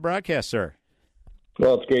 Welcome back to the broadcast, sir.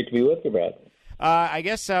 Well, it's great to be with you, Brad. I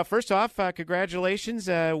guess, first off, congratulations,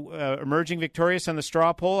 emerging victorious on the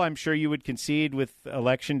straw poll. I'm sure you would concede with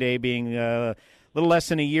Election Day being a little less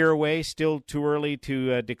than a year away, still too early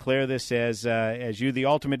to declare this as you the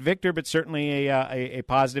ultimate victor, but certainly a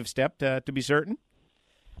positive step to be certain.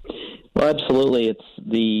 Well, absolutely. It's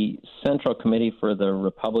the Central Committee for the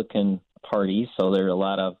Republican Party, so there are a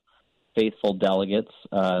lot of faithful delegates.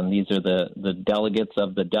 These are the delegates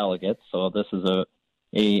of the delegates, so this is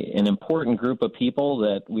an important group of people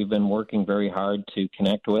that we've been working very hard to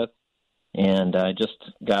connect with. And I just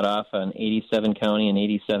got off an 87-county and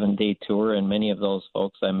 87-day tour, and many of those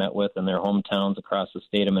folks I met with in their hometowns across the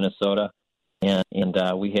state of Minnesota. And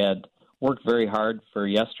we had worked very hard for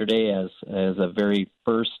yesterday as a very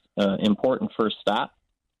important first stop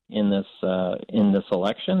in this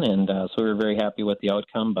election, and so we were very happy with the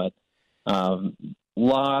outcome. But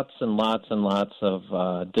lots and lots and lots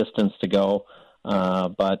of distance to go.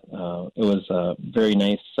 But it was a very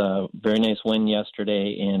nice win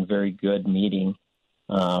yesterday, and very good meeting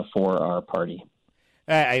for our party.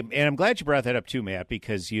 And I'm glad you brought that up too, Matt,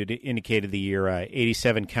 because you indicated the year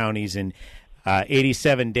 87 counties and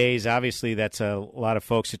 87 days. Obviously, that's a lot of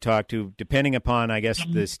folks to talk to. Depending upon, I guess,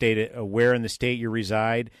 the state, where in the state you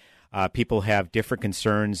reside, people have different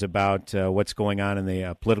concerns about what's going on in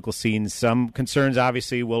the political scene. Some concerns,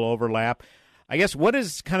 obviously, will overlap. I guess, what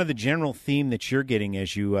is kind of the general theme that you're getting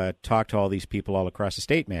as you talk to all these people all across the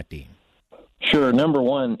state, Matt Dean? Sure. Number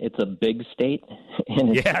one, it's a big state,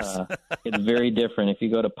 and it's, yes. It's very different. If you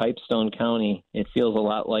go to Pipestone County, it feels a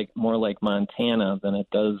lot more like Montana than it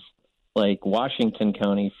does like Washington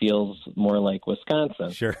County feels more like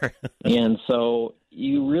Wisconsin. Sure. And so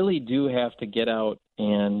you really do have to get out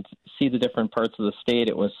and see the different parts of the state.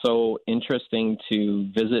 It was so interesting to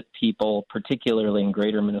visit people, particularly in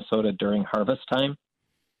greater Minnesota during harvest time,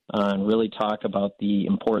 and really talk about the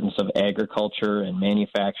importance of agriculture and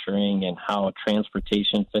manufacturing and how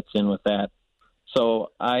transportation fits in with that.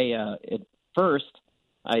 So at first,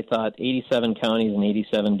 I thought 87 counties in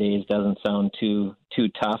 87 days doesn't sound too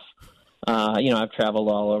tough. I've traveled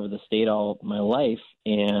all over the state all my life,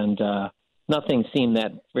 and nothing seemed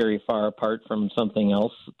that very far apart from something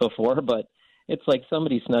else before, but it's like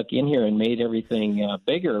somebody snuck in here and made everything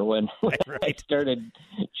bigger when I started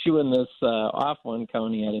chewing this off one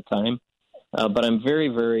county at a time. But I'm very,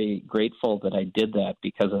 very grateful that I did that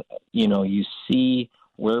because, you see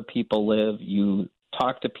where people live, you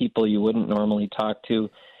talk to people you wouldn't normally talk to.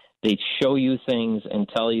 They show you things and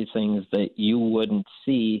tell you things that you wouldn't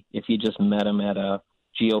see if you just met them at a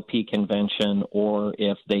GOP convention or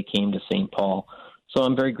if they came to St. Paul. So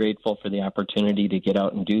I'm very grateful for the opportunity to get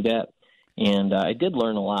out and do that. And I did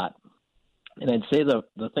learn a lot. And I'd say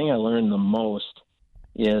the thing I learned the most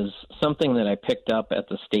is something that I picked up at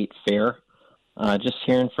the state fair. Just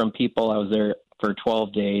hearing from people, I was there for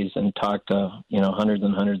 12 days and talked to, hundreds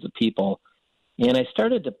and hundreds of people. And I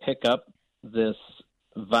started to pick up this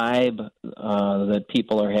vibe that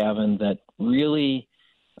people are having that really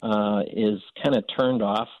is kind of turned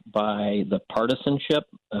off by the partisanship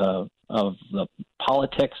of the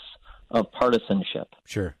politics of partisanship.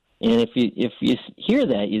 Sure. And if you hear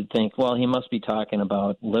that, you'd think, well, he must be talking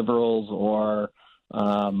about liberals or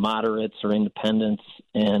moderates or independents,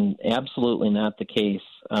 and absolutely not the case.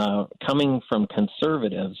 Coming from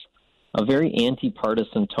conservatives, a very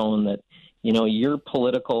anti-partisan tone that, your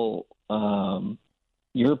political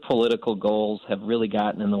goals have really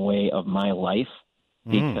gotten in the way of my life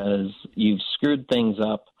because you've screwed things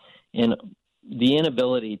up. And the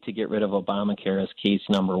inability to get rid of Obamacare is case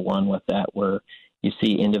number one with that, where you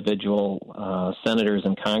see individual senators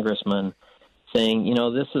and congressmen saying,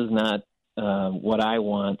 this is not what I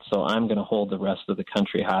want, so I'm going to hold the rest of the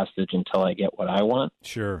country hostage until I get what I want.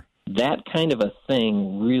 Sure. That kind of a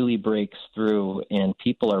thing really breaks through, and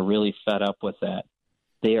people are really fed up with that.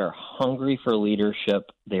 They are hungry for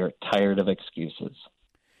leadership. They are tired of excuses.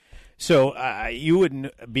 So you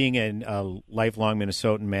would, being a lifelong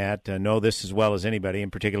Minnesotan, Matt, know this as well as anybody,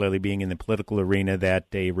 and particularly being in the political arena, that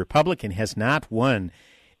a Republican has not won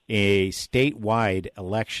a statewide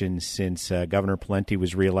election since Governor Pawlenty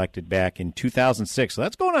was reelected back in 2006. So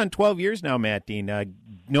that's going on 12 years now, Matt Dean.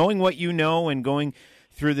 Knowing what you know and going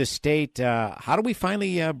through the state, how do we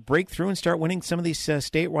finally break through and start winning some of these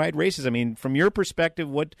statewide races? I mean, from your perspective,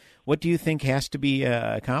 what do you think has to be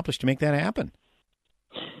accomplished to make that happen?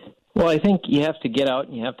 Well, I think you have to get out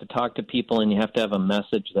and you have to talk to people and you have to have a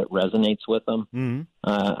message that resonates with them. Mm-hmm.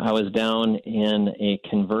 I was down in a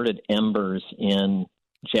converted Embers in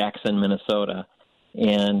Jackson, Minnesota,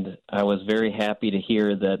 and I was very happy to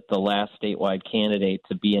hear that the last statewide candidate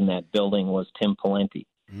to be in that building was Tim Pawlenty.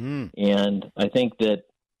 And I think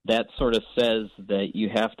that sort of says that you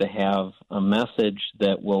have to have a message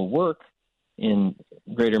that will work in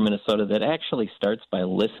greater Minnesota that actually starts by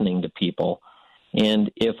listening to people.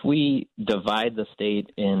 And if we divide the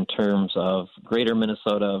state in terms of greater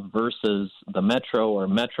Minnesota versus the metro, or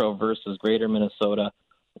metro versus greater Minnesota,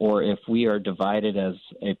 or if we are divided as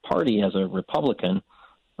a party, as a Republican,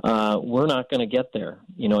 we're not going to get there.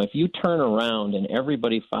 If you turn around and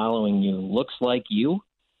everybody following you looks like you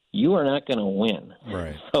are not going to win.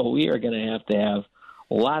 Right. So we are going to have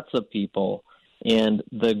lots of people. And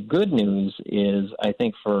the good news is, I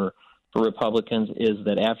think, for Republicans, is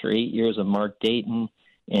that after 8 years of Mark Dayton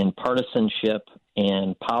and partisanship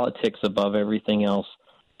and politics above everything else,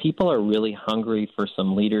 people are really hungry for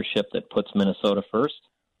some leadership that puts Minnesota first.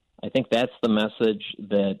 I think that's the message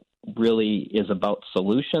that really is about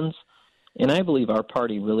solutions. And I believe our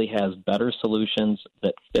party really has better solutions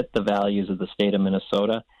that fit the values of the state of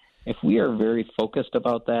Minnesota. If we are very focused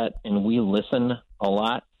about that and we listen a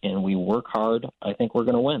lot and we work hard, I think we're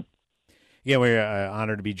going to win. Yeah, we're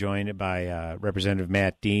honored to be joined by Representative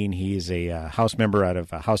Matt Dean. He is a House member out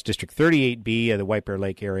of House District 38B, the White Bear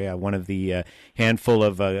Lake area, one of the handful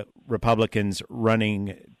of Republicans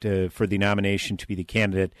running for the nomination to be the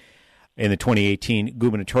candidate in the 2018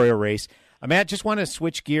 gubernatorial race. Matt, just want to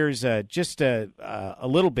switch gears just a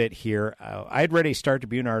little bit here. I had read a Star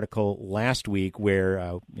Tribune article last week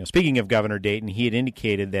where, speaking of Governor Dayton, he had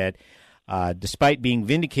indicated that despite being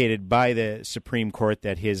vindicated by the Supreme Court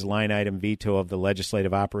that his line-item veto of the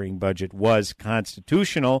legislative operating budget was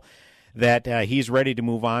constitutional, that he's ready to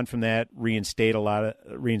move on from that, reinstate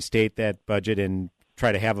that budget, and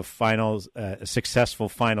try to have a successful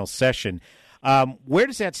final session. Where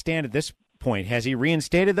does that stand at this point? Has he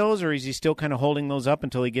reinstated those, or is he still kind of holding those up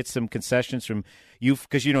until he gets some concessions from you?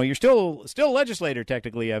 Because you're still a legislator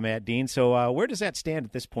technically, Matt Dean. So where does that stand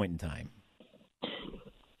at this point in time?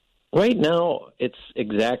 Right now, it's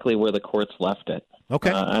exactly where the courts left it. Okay.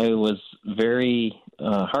 I was very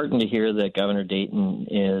heartened to hear that Governor Dayton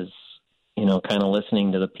is, kind of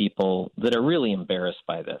listening to the people that are really embarrassed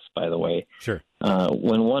by this, by the way. Sure.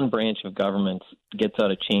 When one branch of government gets out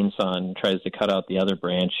a chainsaw and tries to cut out the other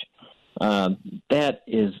branch,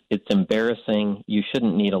 it's embarrassing. You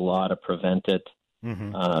shouldn't need a law to prevent it.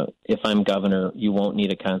 Mm-hmm. If I'm governor, you won't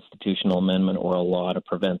need a constitutional amendment or a law to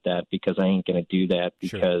prevent that, because I ain't going to do that,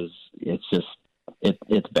 because it's just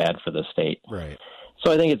it's bad for the state. Right.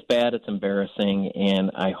 So I think it's bad. It's embarrassing,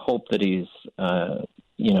 and I hope that he's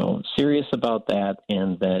serious about that,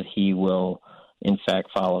 and that he will, in fact,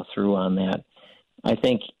 follow through on that. I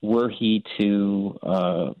think were he to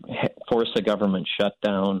force a government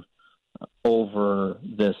shutdown over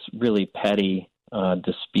this really petty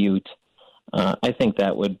dispute, I think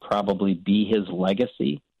that would probably be his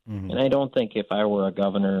legacy. Mm-hmm. And I don't think if I were a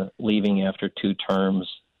governor leaving after 2 terms,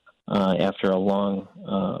 after a long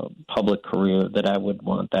public career, that I would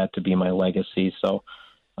want that to be my legacy. So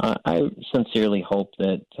I sincerely hope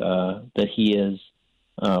that he is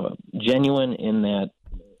genuine in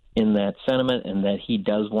that sentiment, and that he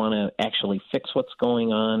does want to actually fix what's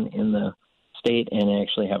going on in the state and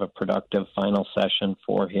actually have a productive final session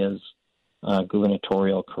for his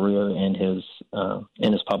gubernatorial career and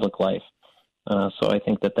his public life. So I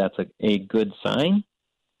think that that's a good sign,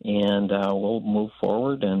 and we'll move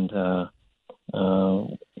forward and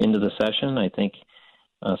into the session. I think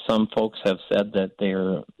some folks have said that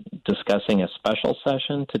they're discussing a special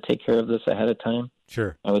session to take care of this ahead of time.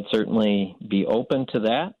 Sure. I would certainly be open to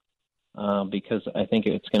that. because I think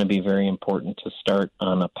it's going to be very important to start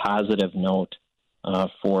on a positive note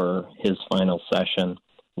for his final session.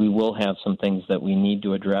 We will have some things that we need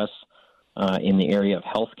to address in the area of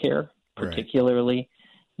health care, particularly,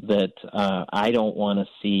 that I don't want to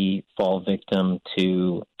see fall victim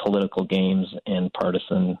to political games and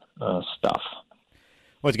partisan stuff.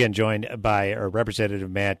 Once again, joined by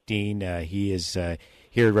Representative Matt Dean. He is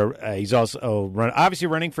here. He's also obviously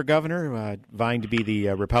running for governor, vying to be the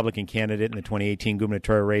Republican candidate in the 2018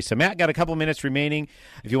 gubernatorial race. So, Matt, got a couple minutes remaining.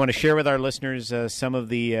 If you want to share with our listeners some of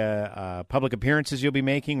the public appearances you'll be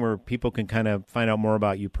making, where people can kind of find out more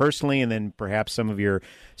about you personally, and then perhaps some of your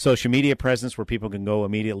social media presence where people can go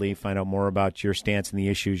immediately find out more about your stance and the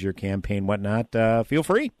issues, your campaign, whatnot, feel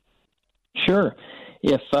free. Sure.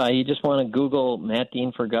 If you just want to Google Matt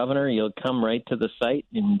Dean for governor, you'll come right to the site,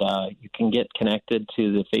 and you can get connected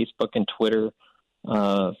to the Facebook and Twitter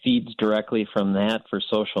feeds directly from that for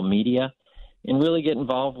social media, and really get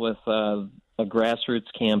involved with a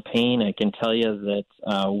grassroots campaign. I can tell you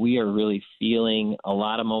that we are really feeling a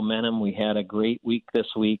lot of momentum. We had a great week this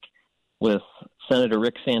week with Senator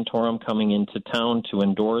Rick Santorum coming into town to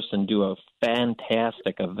endorse and do a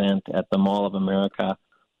fantastic event at the Mall of America,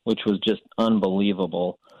 which was just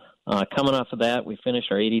unbelievable. Coming off of that, we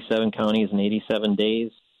finished our 87 counties in 87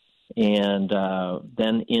 days, and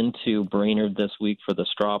then into Brainerd this week for the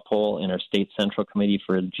straw poll and our state central committee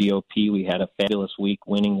for the GOP. We had a fabulous week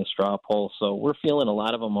winning the straw poll, so we're feeling a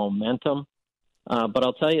lot of a momentum. But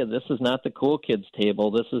I'll tell you, this is not the cool kids table.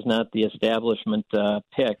 This is not the establishment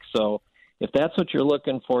pick. So if that's what you're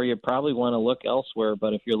looking for, you probably want to look elsewhere.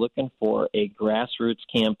 But if you're looking for a grassroots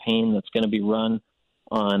campaign that's going to be run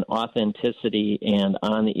on authenticity and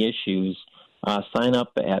on the issues, sign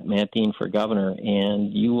up at Matt Dean for governor,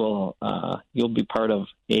 and you'll be part of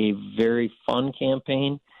a very fun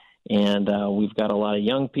campaign. And we've got a lot of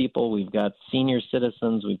young people, we've got senior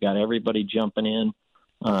citizens, we've got everybody jumping in.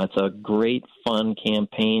 It's a great, fun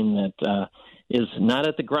campaign that is not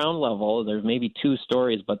at the ground level. There's maybe 2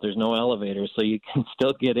 stories, but there's no elevator, so you can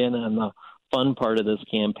still get in on the fun part of this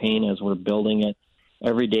campaign as we're building it.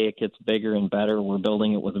 Every day it gets bigger and better. We're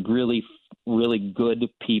building it with really, really good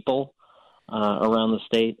people around the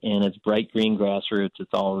state, and it's bright green grassroots. It's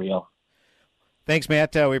all real. Thanks,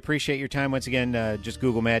 Matt. We appreciate your time. Once again, just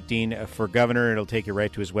Google Matt Dean for governor. It'll take you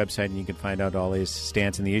right to his website, and you can find out all his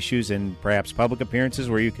stance on the issues and perhaps public appearances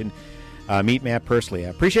where you can meet Matt personally. I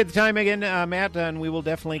appreciate the time again, Matt, and we will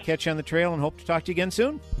definitely catch you on the trail and hope to talk to you again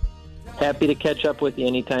soon. Happy to catch up with you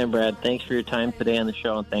anytime, Brad. Thanks for your time today on the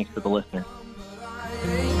show, and thanks to the listener.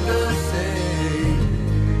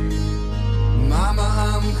 Mama,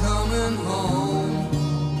 I'm coming home.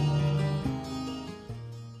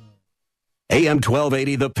 AM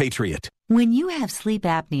 1280, The Patriot. When you have sleep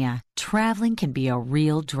apnea, traveling can be a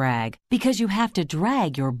real drag because you have to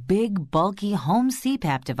drag your big, bulky home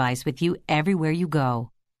CPAP device with you everywhere you go.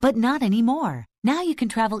 But not anymore. Now you can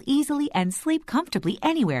travel easily and sleep comfortably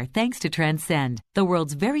anywhere thanks to Transcend, the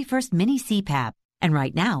world's very first mini CPAP. And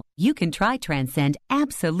right now, you can try Transcend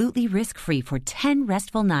absolutely risk-free for 10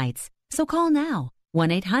 restful nights. So call now,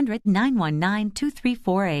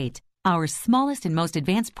 1-800-919-2348. Our smallest and most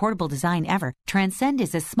advanced portable design ever, Transcend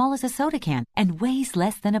is as small as a soda can and weighs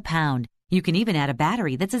less than a pound. You can even add a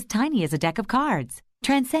battery that's as tiny as a deck of cards.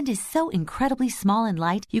 Transcend is so incredibly small and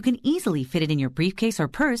light, you can easily fit it in your briefcase or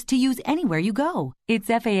purse to use anywhere you go. It's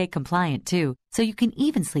FAA compliant too, so you can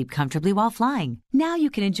even sleep comfortably while flying. Now you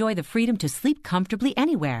can enjoy the freedom to sleep comfortably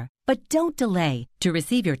anywhere. But don't delay. To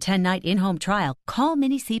receive your 10-night in-home trial, call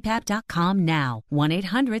minicpap.com now.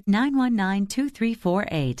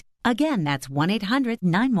 1-800-919-2348. Again, that's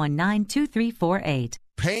 1-800-919-2348.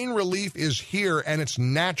 Pain relief is here, and it's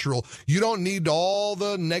natural. You don't need all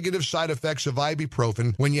the negative side effects of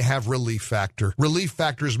ibuprofen when you have Relief Factor. Relief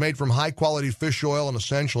Factor is made from high-quality fish oil and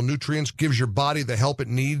essential nutrients, gives your body the help it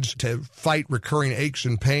needs to fight recurring aches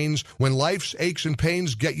and pains. When life's aches and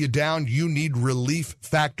pains get you down, you need Relief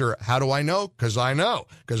Factor. How do I know? Because I know.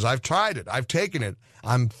 Because I've tried it. I've taken it.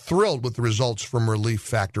 I'm thrilled with the results from Relief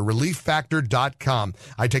Factor. ReliefFactor.com.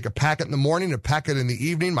 I take a packet in the morning, a packet in the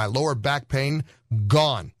evening. My lower back pain,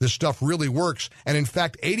 gone. This stuff really works. And in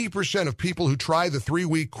fact, 80% of people who try the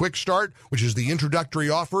 3-week quick start, which is the introductory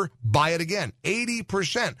offer, buy it again.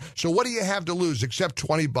 80%. So what do you have to lose except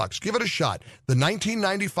 $20? Give it a shot. The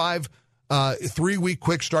 $19.95 3-week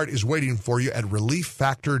quick start is waiting for you at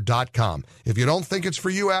ReliefFactor.com. If you don't think it's for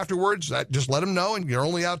you afterwards, just let them know and you're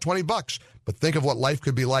only out $20. But think of what life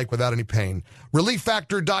could be like without any pain.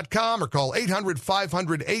 ReliefFactor.com or call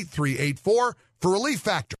 800-500-8384 for Relief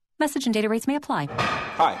Factor. Message and data rates may apply.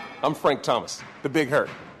 Hi, I'm Frank Thomas, the Big Hurt.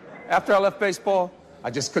 After I left baseball, I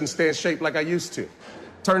just couldn't stay in shape like I used to.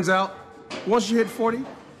 Turns out, once you hit 40,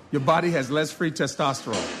 your body has less free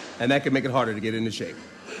testosterone, and that can make it harder to get into shape.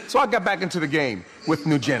 So I got back into the game with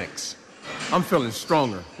Nugenics. I'm feeling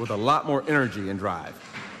stronger with a lot more energy and drive.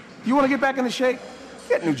 You want to get back into shape?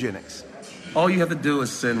 Get Nugenics. All you have to do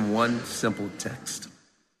is send one simple text.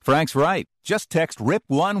 Frank's right. Just text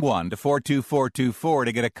RIP11 to 42424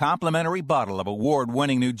 to get a complimentary bottle of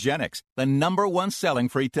award-winning Nugenics, the #1 selling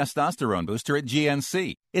free testosterone booster at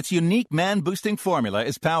GNC. Its unique man-boosting formula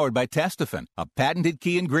is powered by Testofen, a patented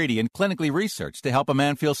key ingredient clinically researched to help a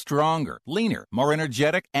man feel stronger, leaner, more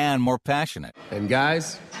energetic, and more passionate. And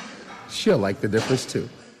guys, she'll like the difference too.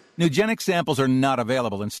 Nugenics samples are not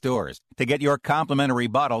available in stores. To get your complimentary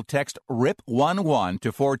bottle, text RIP11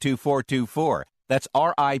 to 42424. That's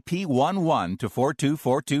RIP11 to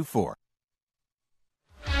 42424.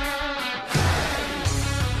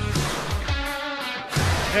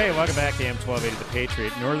 Hey, welcome back to AM 1280 The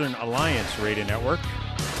Patriot, Northern Alliance Radio Network.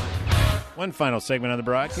 One final segment on the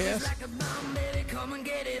broadcast.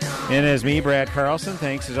 And as me, Brad Carlson,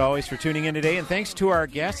 thanks as always for tuning in today. And thanks to our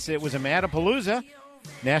guests. It was a Mattapalooza.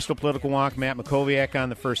 National Political Walk, Matt Mackowiak on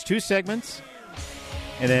the first two segments.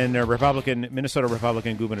 And then Minnesota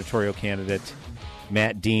Republican gubernatorial candidate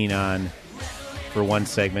Matt Dean on for one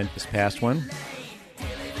segment, this past one.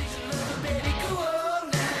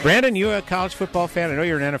 Brandon, you a college football fan? I know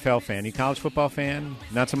you're an NFL fan. You a college football fan?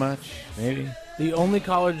 Not so much, maybe? The only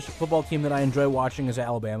college football team that I enjoy watching is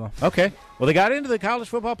Alabama. Okay. Well, they got into the college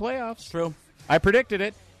football playoffs. True. I predicted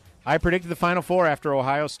it. I predicted the Final Four after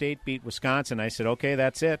Ohio State beat Wisconsin. I said, okay,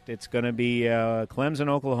 that's it. It's going to be Clemson,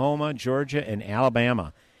 Oklahoma, Georgia, and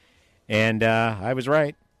Alabama. And I was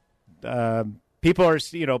right. People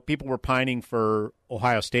were pining for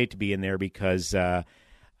Ohio State to be in there because they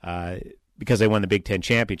won the Big Ten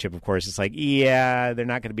championship. Of course, it's like, yeah, they're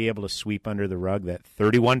not going to be able to sweep under the rug that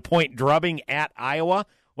 31-point drubbing at Iowa.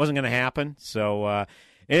 Wasn't going to happen. So,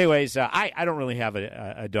 anyways, I don't really have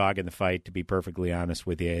a dog in the fight, to be perfectly honest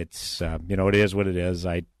with you. It's it is what it is.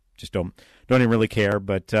 I just don't even really care.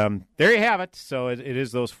 But there you have it. So it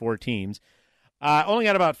is those four teams. Only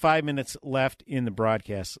got about 5 minutes left in the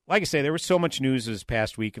broadcast. Like I say, there was so much news this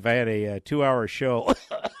past week. If I had a 2-hour show,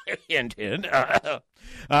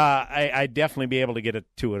 I'd definitely be able to get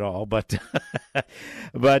to it all. But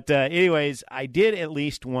anyways, I did at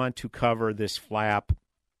least want to cover this flap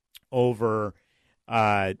over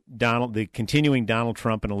the continuing Donald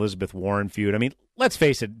Trump and Elizabeth Warren feud. I mean, let's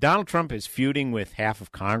face it, Donald Trump is feuding with half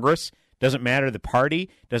of Congress. Doesn't matter the party,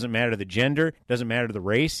 doesn't matter the gender, doesn't matter the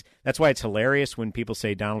race. That's why it's hilarious when people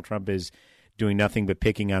say Donald Trump is doing nothing but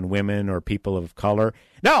picking on women or people of color.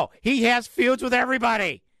 No, he has feuds with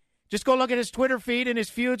everybody. Just go look at his Twitter feed and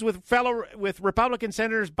his feuds with Republican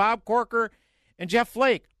Senators Bob Corker and Jeff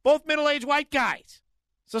Flake, both middle-aged white guys.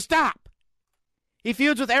 So stop. He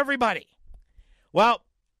feuds with everybody. Well,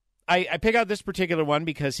 I pick out this particular one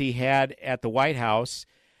because he had at the White House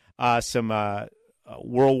some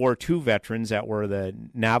World War II veterans that were the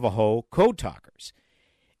Navajo code talkers.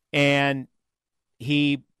 And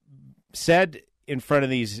he said in front of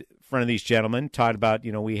these gentlemen, talked about,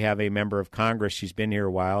 we have a member of Congress. She's been here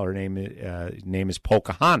a while. Her name is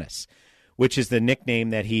Pocahontas, which is the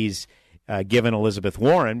nickname that he's given Elizabeth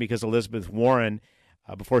Warren, because Elizabeth Warren,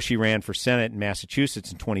 before she ran for Senate in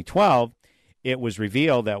Massachusetts in 2012, it was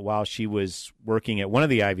revealed that while she was working at one of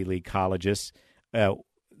the Ivy League colleges,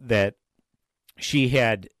 that she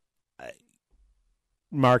had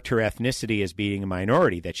marked her ethnicity as being a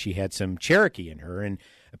minority, that she had some Cherokee in her. And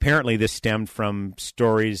apparently this stemmed from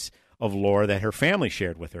stories of lore that her family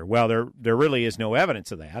shared with her. Well, there really is no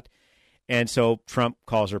evidence of that. And so Trump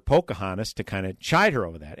calls her Pocahontas to kind of chide her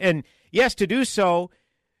over that. And yes, to do so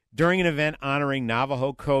during an event honoring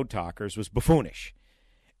Navajo code talkers was buffoonish.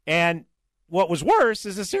 And what was worse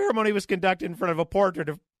is the ceremony was conducted in front of a portrait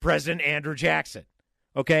of President Andrew Jackson.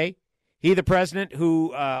 Okay? He, the president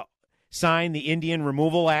who signed the Indian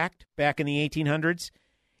Removal Act back in the 1800s.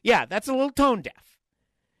 Yeah, that's a little tone deaf.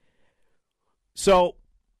 So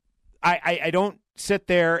I don't sit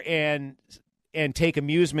there and take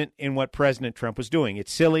amusement in what President Trump was doing.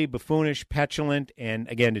 It's silly, buffoonish, petulant, and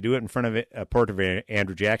again, to do it in front of a portrait of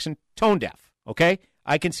Andrew Jackson, tone deaf. Okay?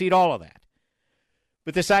 I concede all of that.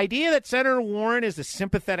 But this idea that Senator Warren is a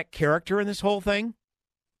sympathetic character in this whole thing,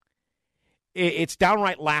 it's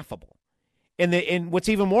downright laughable. And what's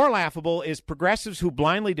even more laughable is progressives who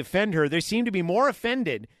blindly defend her, they seem to be more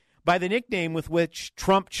offended by the nickname with which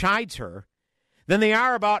Trump chides her than they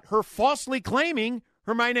are about her falsely claiming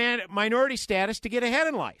her minority status to get ahead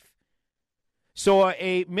in life. So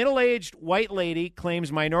a middle-aged white lady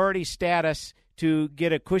claims minority status to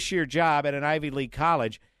get a cushier job at an Ivy League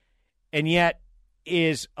college and yet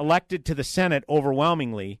is elected to the Senate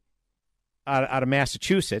overwhelmingly out of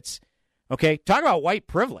Massachusetts. Okay, talk about white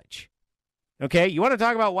privilege. Okay, you want to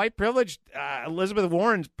talk about white privilege? Elizabeth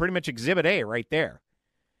Warren's pretty much Exhibit A right there.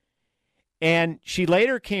 And she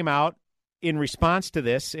later came out in response to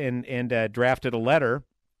this and drafted a letter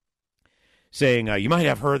saying, you might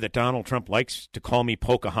have heard that Donald Trump likes to call me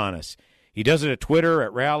Pocahontas. He does it at Twitter,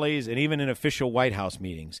 at rallies, and even in official White House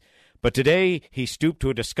meetings. But today, he stooped to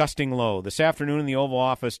a disgusting low. This afternoon in the Oval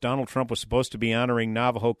Office, Donald Trump was supposed to be honoring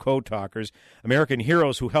Navajo code talkers, American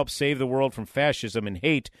heroes who helped save the world from fascism and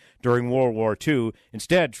hate during World War II.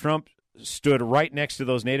 Instead, Trump stood right next to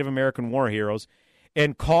those Native American war heroes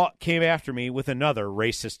and came after me with another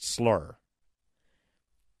racist slur.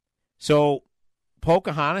 So,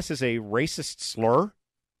 Pocahontas is a racist slur?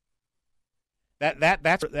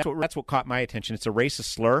 That's what caught my attention. It's a racist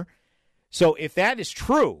slur. So if that is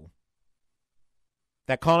true,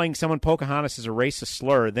 that calling someone Pocahontas is a racist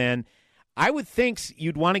slur, then I would think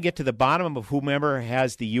you'd want to get to the bottom of whomever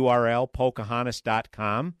has the URL,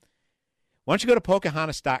 Pocahontas.com. Why don't you go to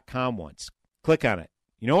Pocahontas.com once? Click on it.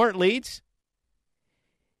 You know where it leads?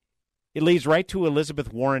 It leads right to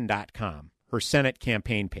ElizabethWarren.com, her Senate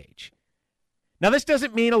campaign page. Now, this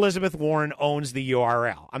doesn't mean Elizabeth Warren owns the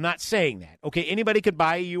URL. I'm not saying that. Okay, anybody could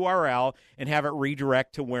buy a URL and have it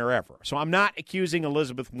redirect to wherever. So I'm not accusing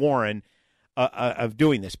Elizabeth Warren of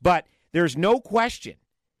doing this. But there's no question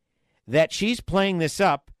that she's playing this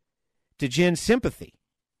up to Jen's sympathy.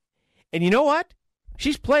 And you know what?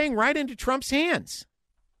 She's playing right into Trump's hands.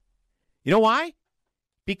 You know why?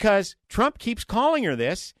 Because Trump keeps calling her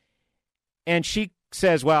this, and she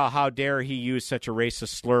says, well, how dare he use such a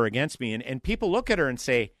racist slur against me? And people look at her and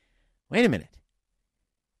say, wait a minute.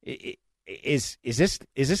 Is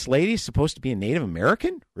this lady supposed to be a Native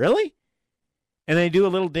American? Really? And they do a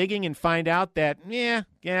little digging and find out that, yeah,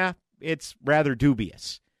 it's rather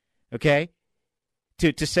dubious. Okay?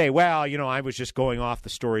 To say, well, I was just going off the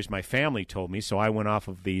stories my family told me, so I went off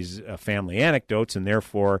of these family anecdotes, and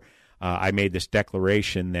therefore I made this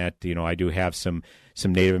declaration that, I do have some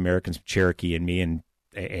Native Americans, Cherokee in me, and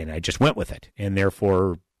I just went with it. And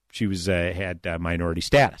therefore, she had minority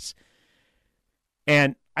status.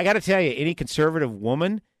 And I got to tell you, any conservative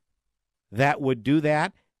woman that would do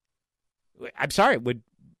that, I'm sorry, would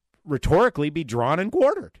rhetorically be drawn and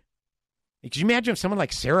quartered. Could you imagine if someone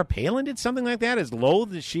like Sarah Palin did something like that, as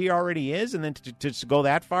loath as she already is, and then to go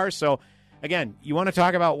that far? So, again, you want to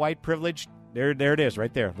talk about white privilege? There it is,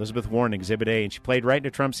 right there. Elizabeth Warren, Exhibit A, and she played right into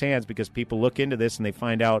Trump's hands because people look into this and they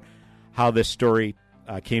find out how this story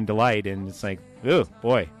came to light, and it's like, oh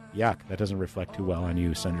boy, yuck, that doesn't reflect too well on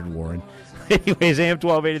you, Senator Warren. Anyways, AM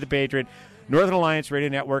 1280 The Patriot, Northern Alliance Radio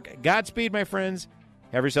Network. Godspeed, my friends.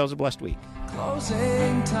 Have yourselves a blessed week.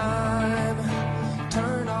 Closing time.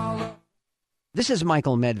 Turn all up. This is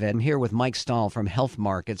Michael Medved. I'm here with Mike Stahl from Health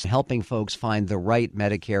Markets, helping folks find the right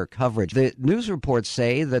Medicare coverage. The news reports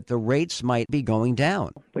say that the rates might be going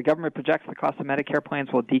down. The government projects the cost of Medicare plans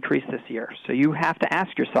will decrease this year. So you have to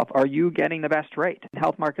ask yourself, are you getting the best rate?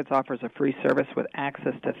 Health Markets offers a free service with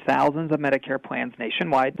access to thousands of Medicare plans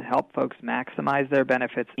nationwide to help folks maximize their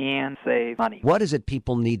benefits and save money. What is it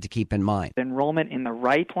people need to keep in mind? Enrollment in the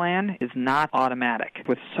right plan is not automatic.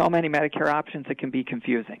 With so many Medicare options, it can be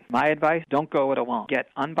confusing. My advice, don't go it alone. Get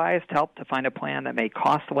unbiased help to find a plan that may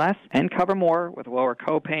cost less and cover more with lower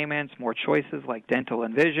co-payments, more choices like dental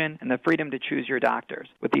and vision, and the freedom to choose your doctors.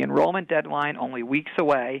 With the enrollment deadline only weeks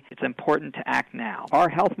away, it's important to act now. Our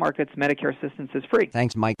Health Markets Medicare assistance is free.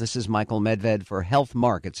 Thanks, Mike. This is Michael Medved for Health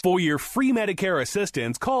Markets. For your free Medicare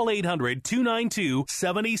assistance, call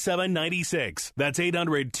 800-292-7796. That's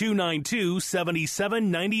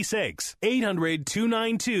 800-292-7796.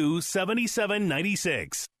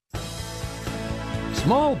 800-292-7796.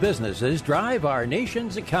 Small businesses drive our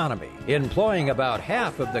nation's economy, employing about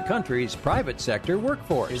half of the country's private sector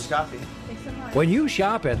workforce. Here's coffee. When you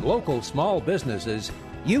shop at local small businesses,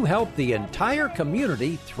 you help the entire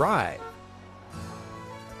community thrive.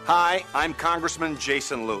 Hi, I'm Congressman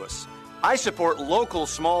Jason Lewis. I support local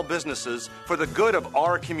small businesses for the good of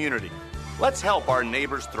our community. Let's help our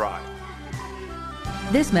neighbors thrive.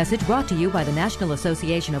 This message brought to you by the National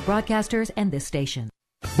Association of Broadcasters and this station.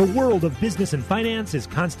 The world of business and finance is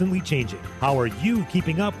constantly changing. How are you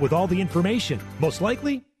keeping up with all the information? Most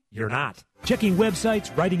likely, you're not. Checking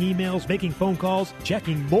websites, writing emails, making phone calls,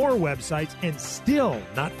 checking more websites, and still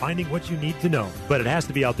not finding what you need to know. But it has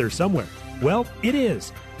to be out there somewhere. Well, it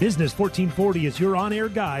is. Business 1440 is your on-air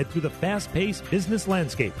guide through the fast-paced business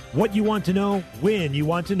landscape. What you want to know, when you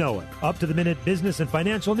want to know it. Up-to-the-minute business and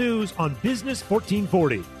financial news on Business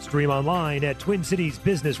 1440. Stream online at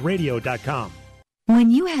TwinCitiesBusinessRadio.com. When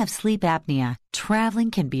you have sleep apnea, traveling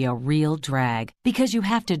can be a real drag because you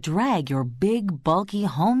have to drag your big, bulky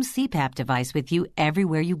home CPAP device with you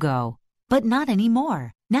everywhere you go. But not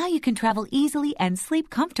anymore. Now you can travel easily and sleep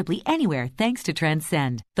comfortably anywhere thanks to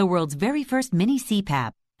Transcend, the world's very first mini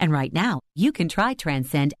CPAP. And right now, you can try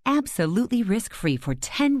Transcend absolutely risk-free for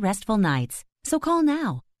 10 restful nights. So call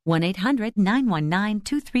now,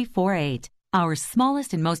 1-800-919-2348. Our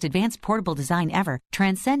smallest and most advanced portable design ever,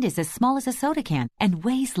 Transcend is as small as a soda can and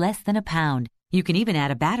weighs less than a pound. You can even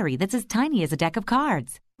add a battery that's as tiny as a deck of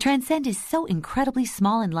cards. Transcend is so incredibly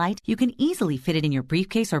small and light, you can easily fit it in your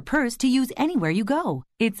briefcase or purse to use anywhere you go.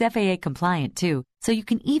 It's FAA compliant too, so you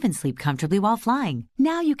can even sleep comfortably while flying.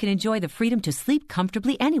 Now you can enjoy the freedom to sleep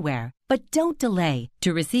comfortably anywhere. But don't delay.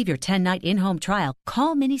 To receive your 10-night in-home trial,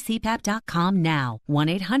 call minicpap.com now.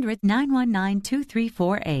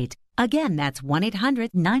 1-800-919-2348. Again, that's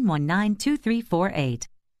 1-800-919-2348.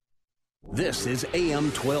 This is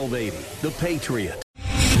AM 1280, The Patriot.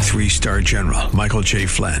 3-star General Michael J.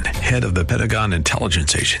 Flynn, head of the Pentagon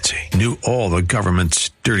Intelligence Agency, knew all the government's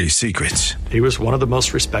dirty secrets. He was one of the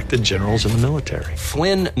most respected generals in the military.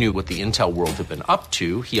 Flynn knew what the intel world had been up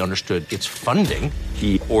to. He understood its funding.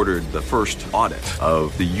 He ordered the first audit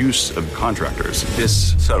of the use of contractors.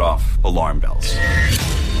 This set off alarm bells.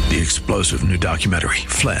 The explosive new documentary,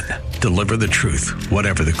 Flynn, Deliver the Truth,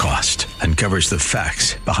 Whatever the Cost, uncovers the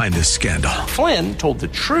facts behind this scandal. Flynn told the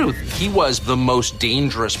truth. He was the most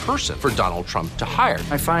dangerous person for Donald Trump to hire.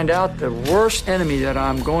 I find out the worst enemy that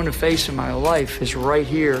I'm going to face in my life is right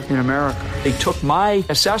here in America. They took my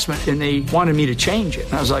assessment and they wanted me to change it.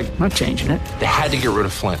 And I was like, I'm not changing it. They had to get rid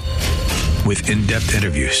of Flynn. With in-depth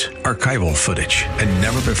interviews, archival footage, and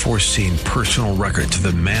never-before-seen personal records of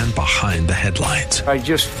the man behind the headlines. I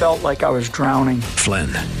just felt like I was drowning. Flynn,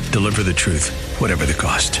 Deliver the Truth, Whatever the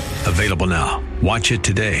Cost. Available now. Watch it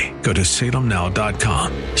today. Go to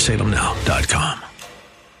salemnow.com. salemnow.com.